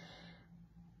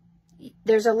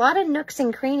 There's a lot of nooks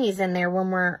and crannies in there when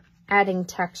we're adding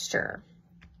texture.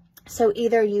 So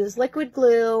either use liquid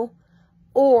glue,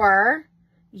 or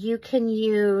you can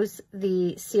use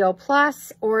the Seal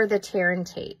Plus or the tear and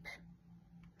tape.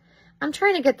 I'm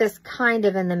trying to get this kind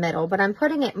of in the middle, but I'm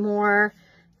putting it more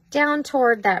down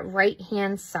toward that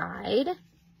right-hand side.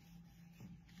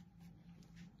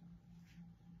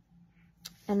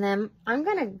 And then I'm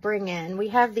going to bring in, we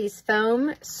have these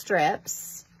foam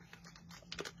strips.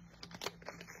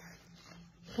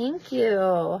 Thank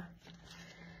you.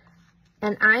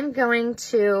 And I'm going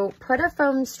to put a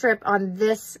foam strip on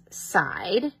this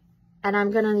side, and I'm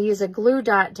going to use a glue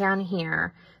dot down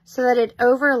here so that it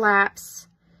overlaps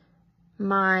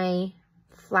my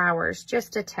flowers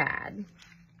just a tad.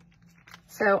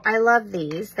 So I love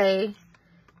these.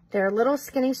 They're little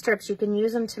skinny strips. You can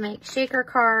use them to make shaker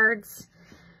cards,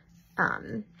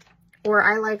 or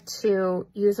I like to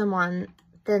use them on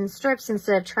thin strips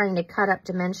instead of trying to cut up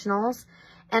dimensionals.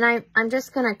 And I'm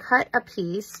just going to cut a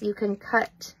piece. You can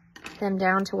cut them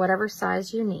down to whatever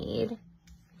size you need.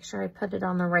 Make sure I put it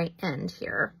on the right end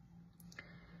here.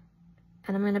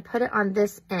 And I'm going to put it on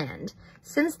this end.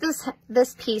 Since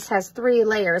this piece has 3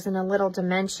 layers and a little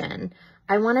dimension,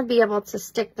 I want to be able to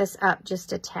stick this up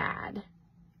just a tad.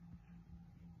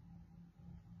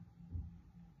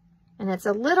 And it's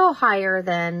a little higher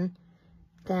than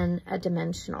a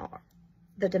dimensional.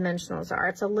 The dimensionals are.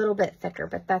 It's a little bit thicker,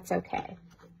 but that's okay.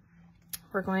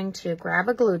 We're going to grab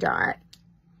a glue dot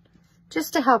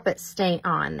just to help it stay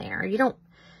on there. You don't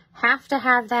have to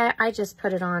have that. I just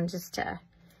put it on just to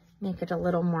make it a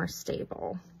little more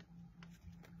stable.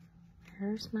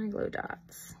 Here's my glue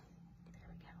dots. There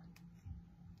we go.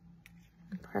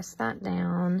 And press that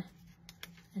down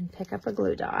and pick up a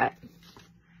glue dot.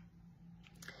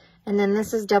 And then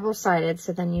this is double-sided,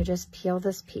 so then you just peel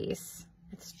this piece.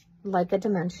 It's like a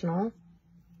dimensional.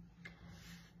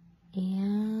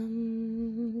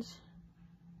 And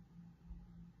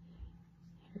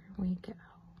here we go.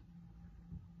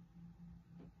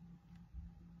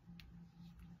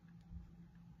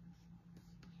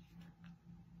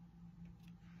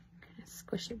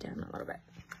 Squish it down a little bit.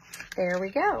 There we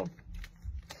go.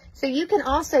 So you can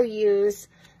also use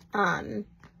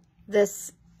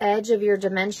this edge of your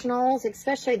dimensionals,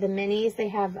 especially the minis. They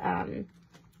have, I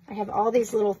have all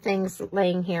these little things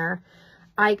laying here.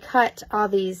 I cut all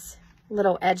these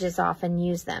little edges off and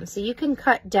use them. So you can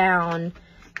cut down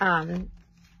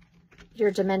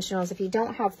your dimensionals. If you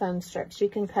don't have foam strips, you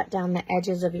can cut down the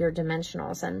edges of your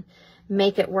dimensionals and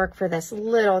make it work for this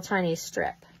little tiny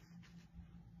strip.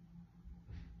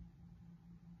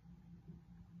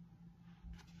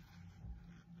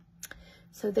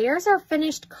 So there's our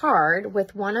finished card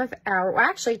with one of our, well,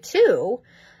 actually 2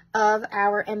 of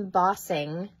our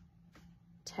embossing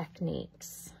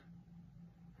techniques.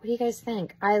 What do you guys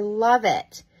think? I love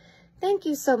it. Thank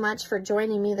you so much for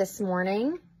joining me this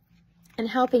morning and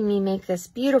helping me make this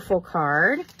beautiful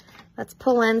card. Let's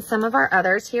pull in some of our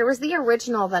others. Here was the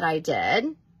original that I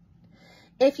did.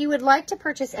 If you would like to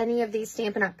purchase any of these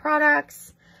Stampin' Up!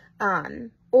 Products,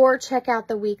 or check out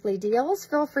the weekly deals,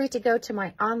 feel free to go to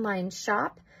my online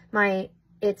shop.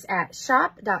 It's at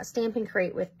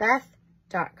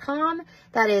shop.stampandcreatewithbeth.com.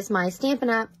 That is my Stampin'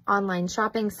 Up! Online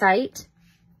shopping site.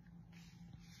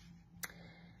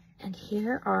 And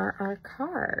here are our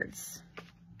cards.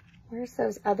 Where's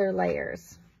those other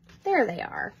layers? There they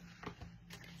are.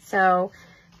 So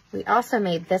we also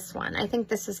made this one. I think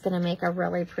this is going to make a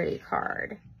really pretty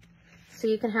card. So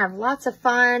you can have lots of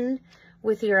fun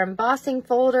with your embossing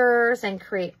folders and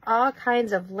create all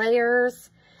kinds of layers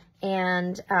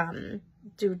and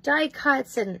do die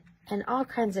cuts and all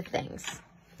kinds of things.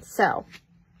 So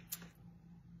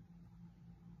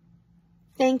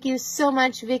thank you so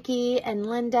much, Vicki and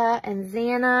Linda and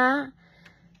Xana.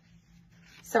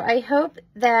 So I hope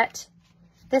that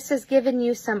this has given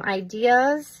you some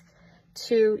ideas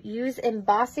to use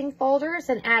embossing folders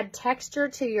and add texture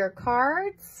to your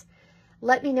cards.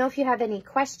 Let me know if you have any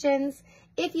questions.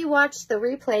 If you watched the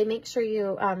replay, make sure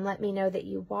you let me know that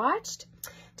you watched.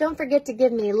 Don't forget to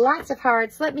give me lots of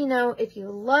hearts. Let me know if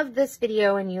you love this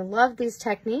video and you love these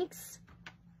techniques.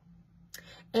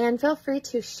 And feel free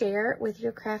to share with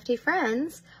your crafty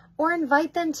friends or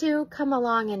invite them to come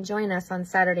along and join us on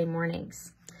Saturday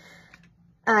mornings.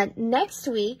 Next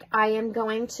week, I am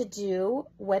going to do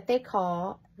what they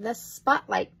call the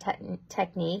spotlight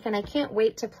technique, and I can't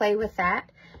wait to play with that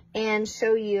and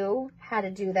show you how to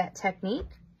do that technique.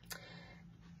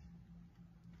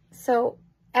 So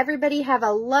everybody have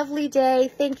a lovely day.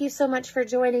 Thank you so much for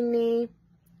joining me,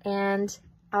 and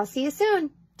I'll see you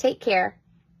soon. Take care.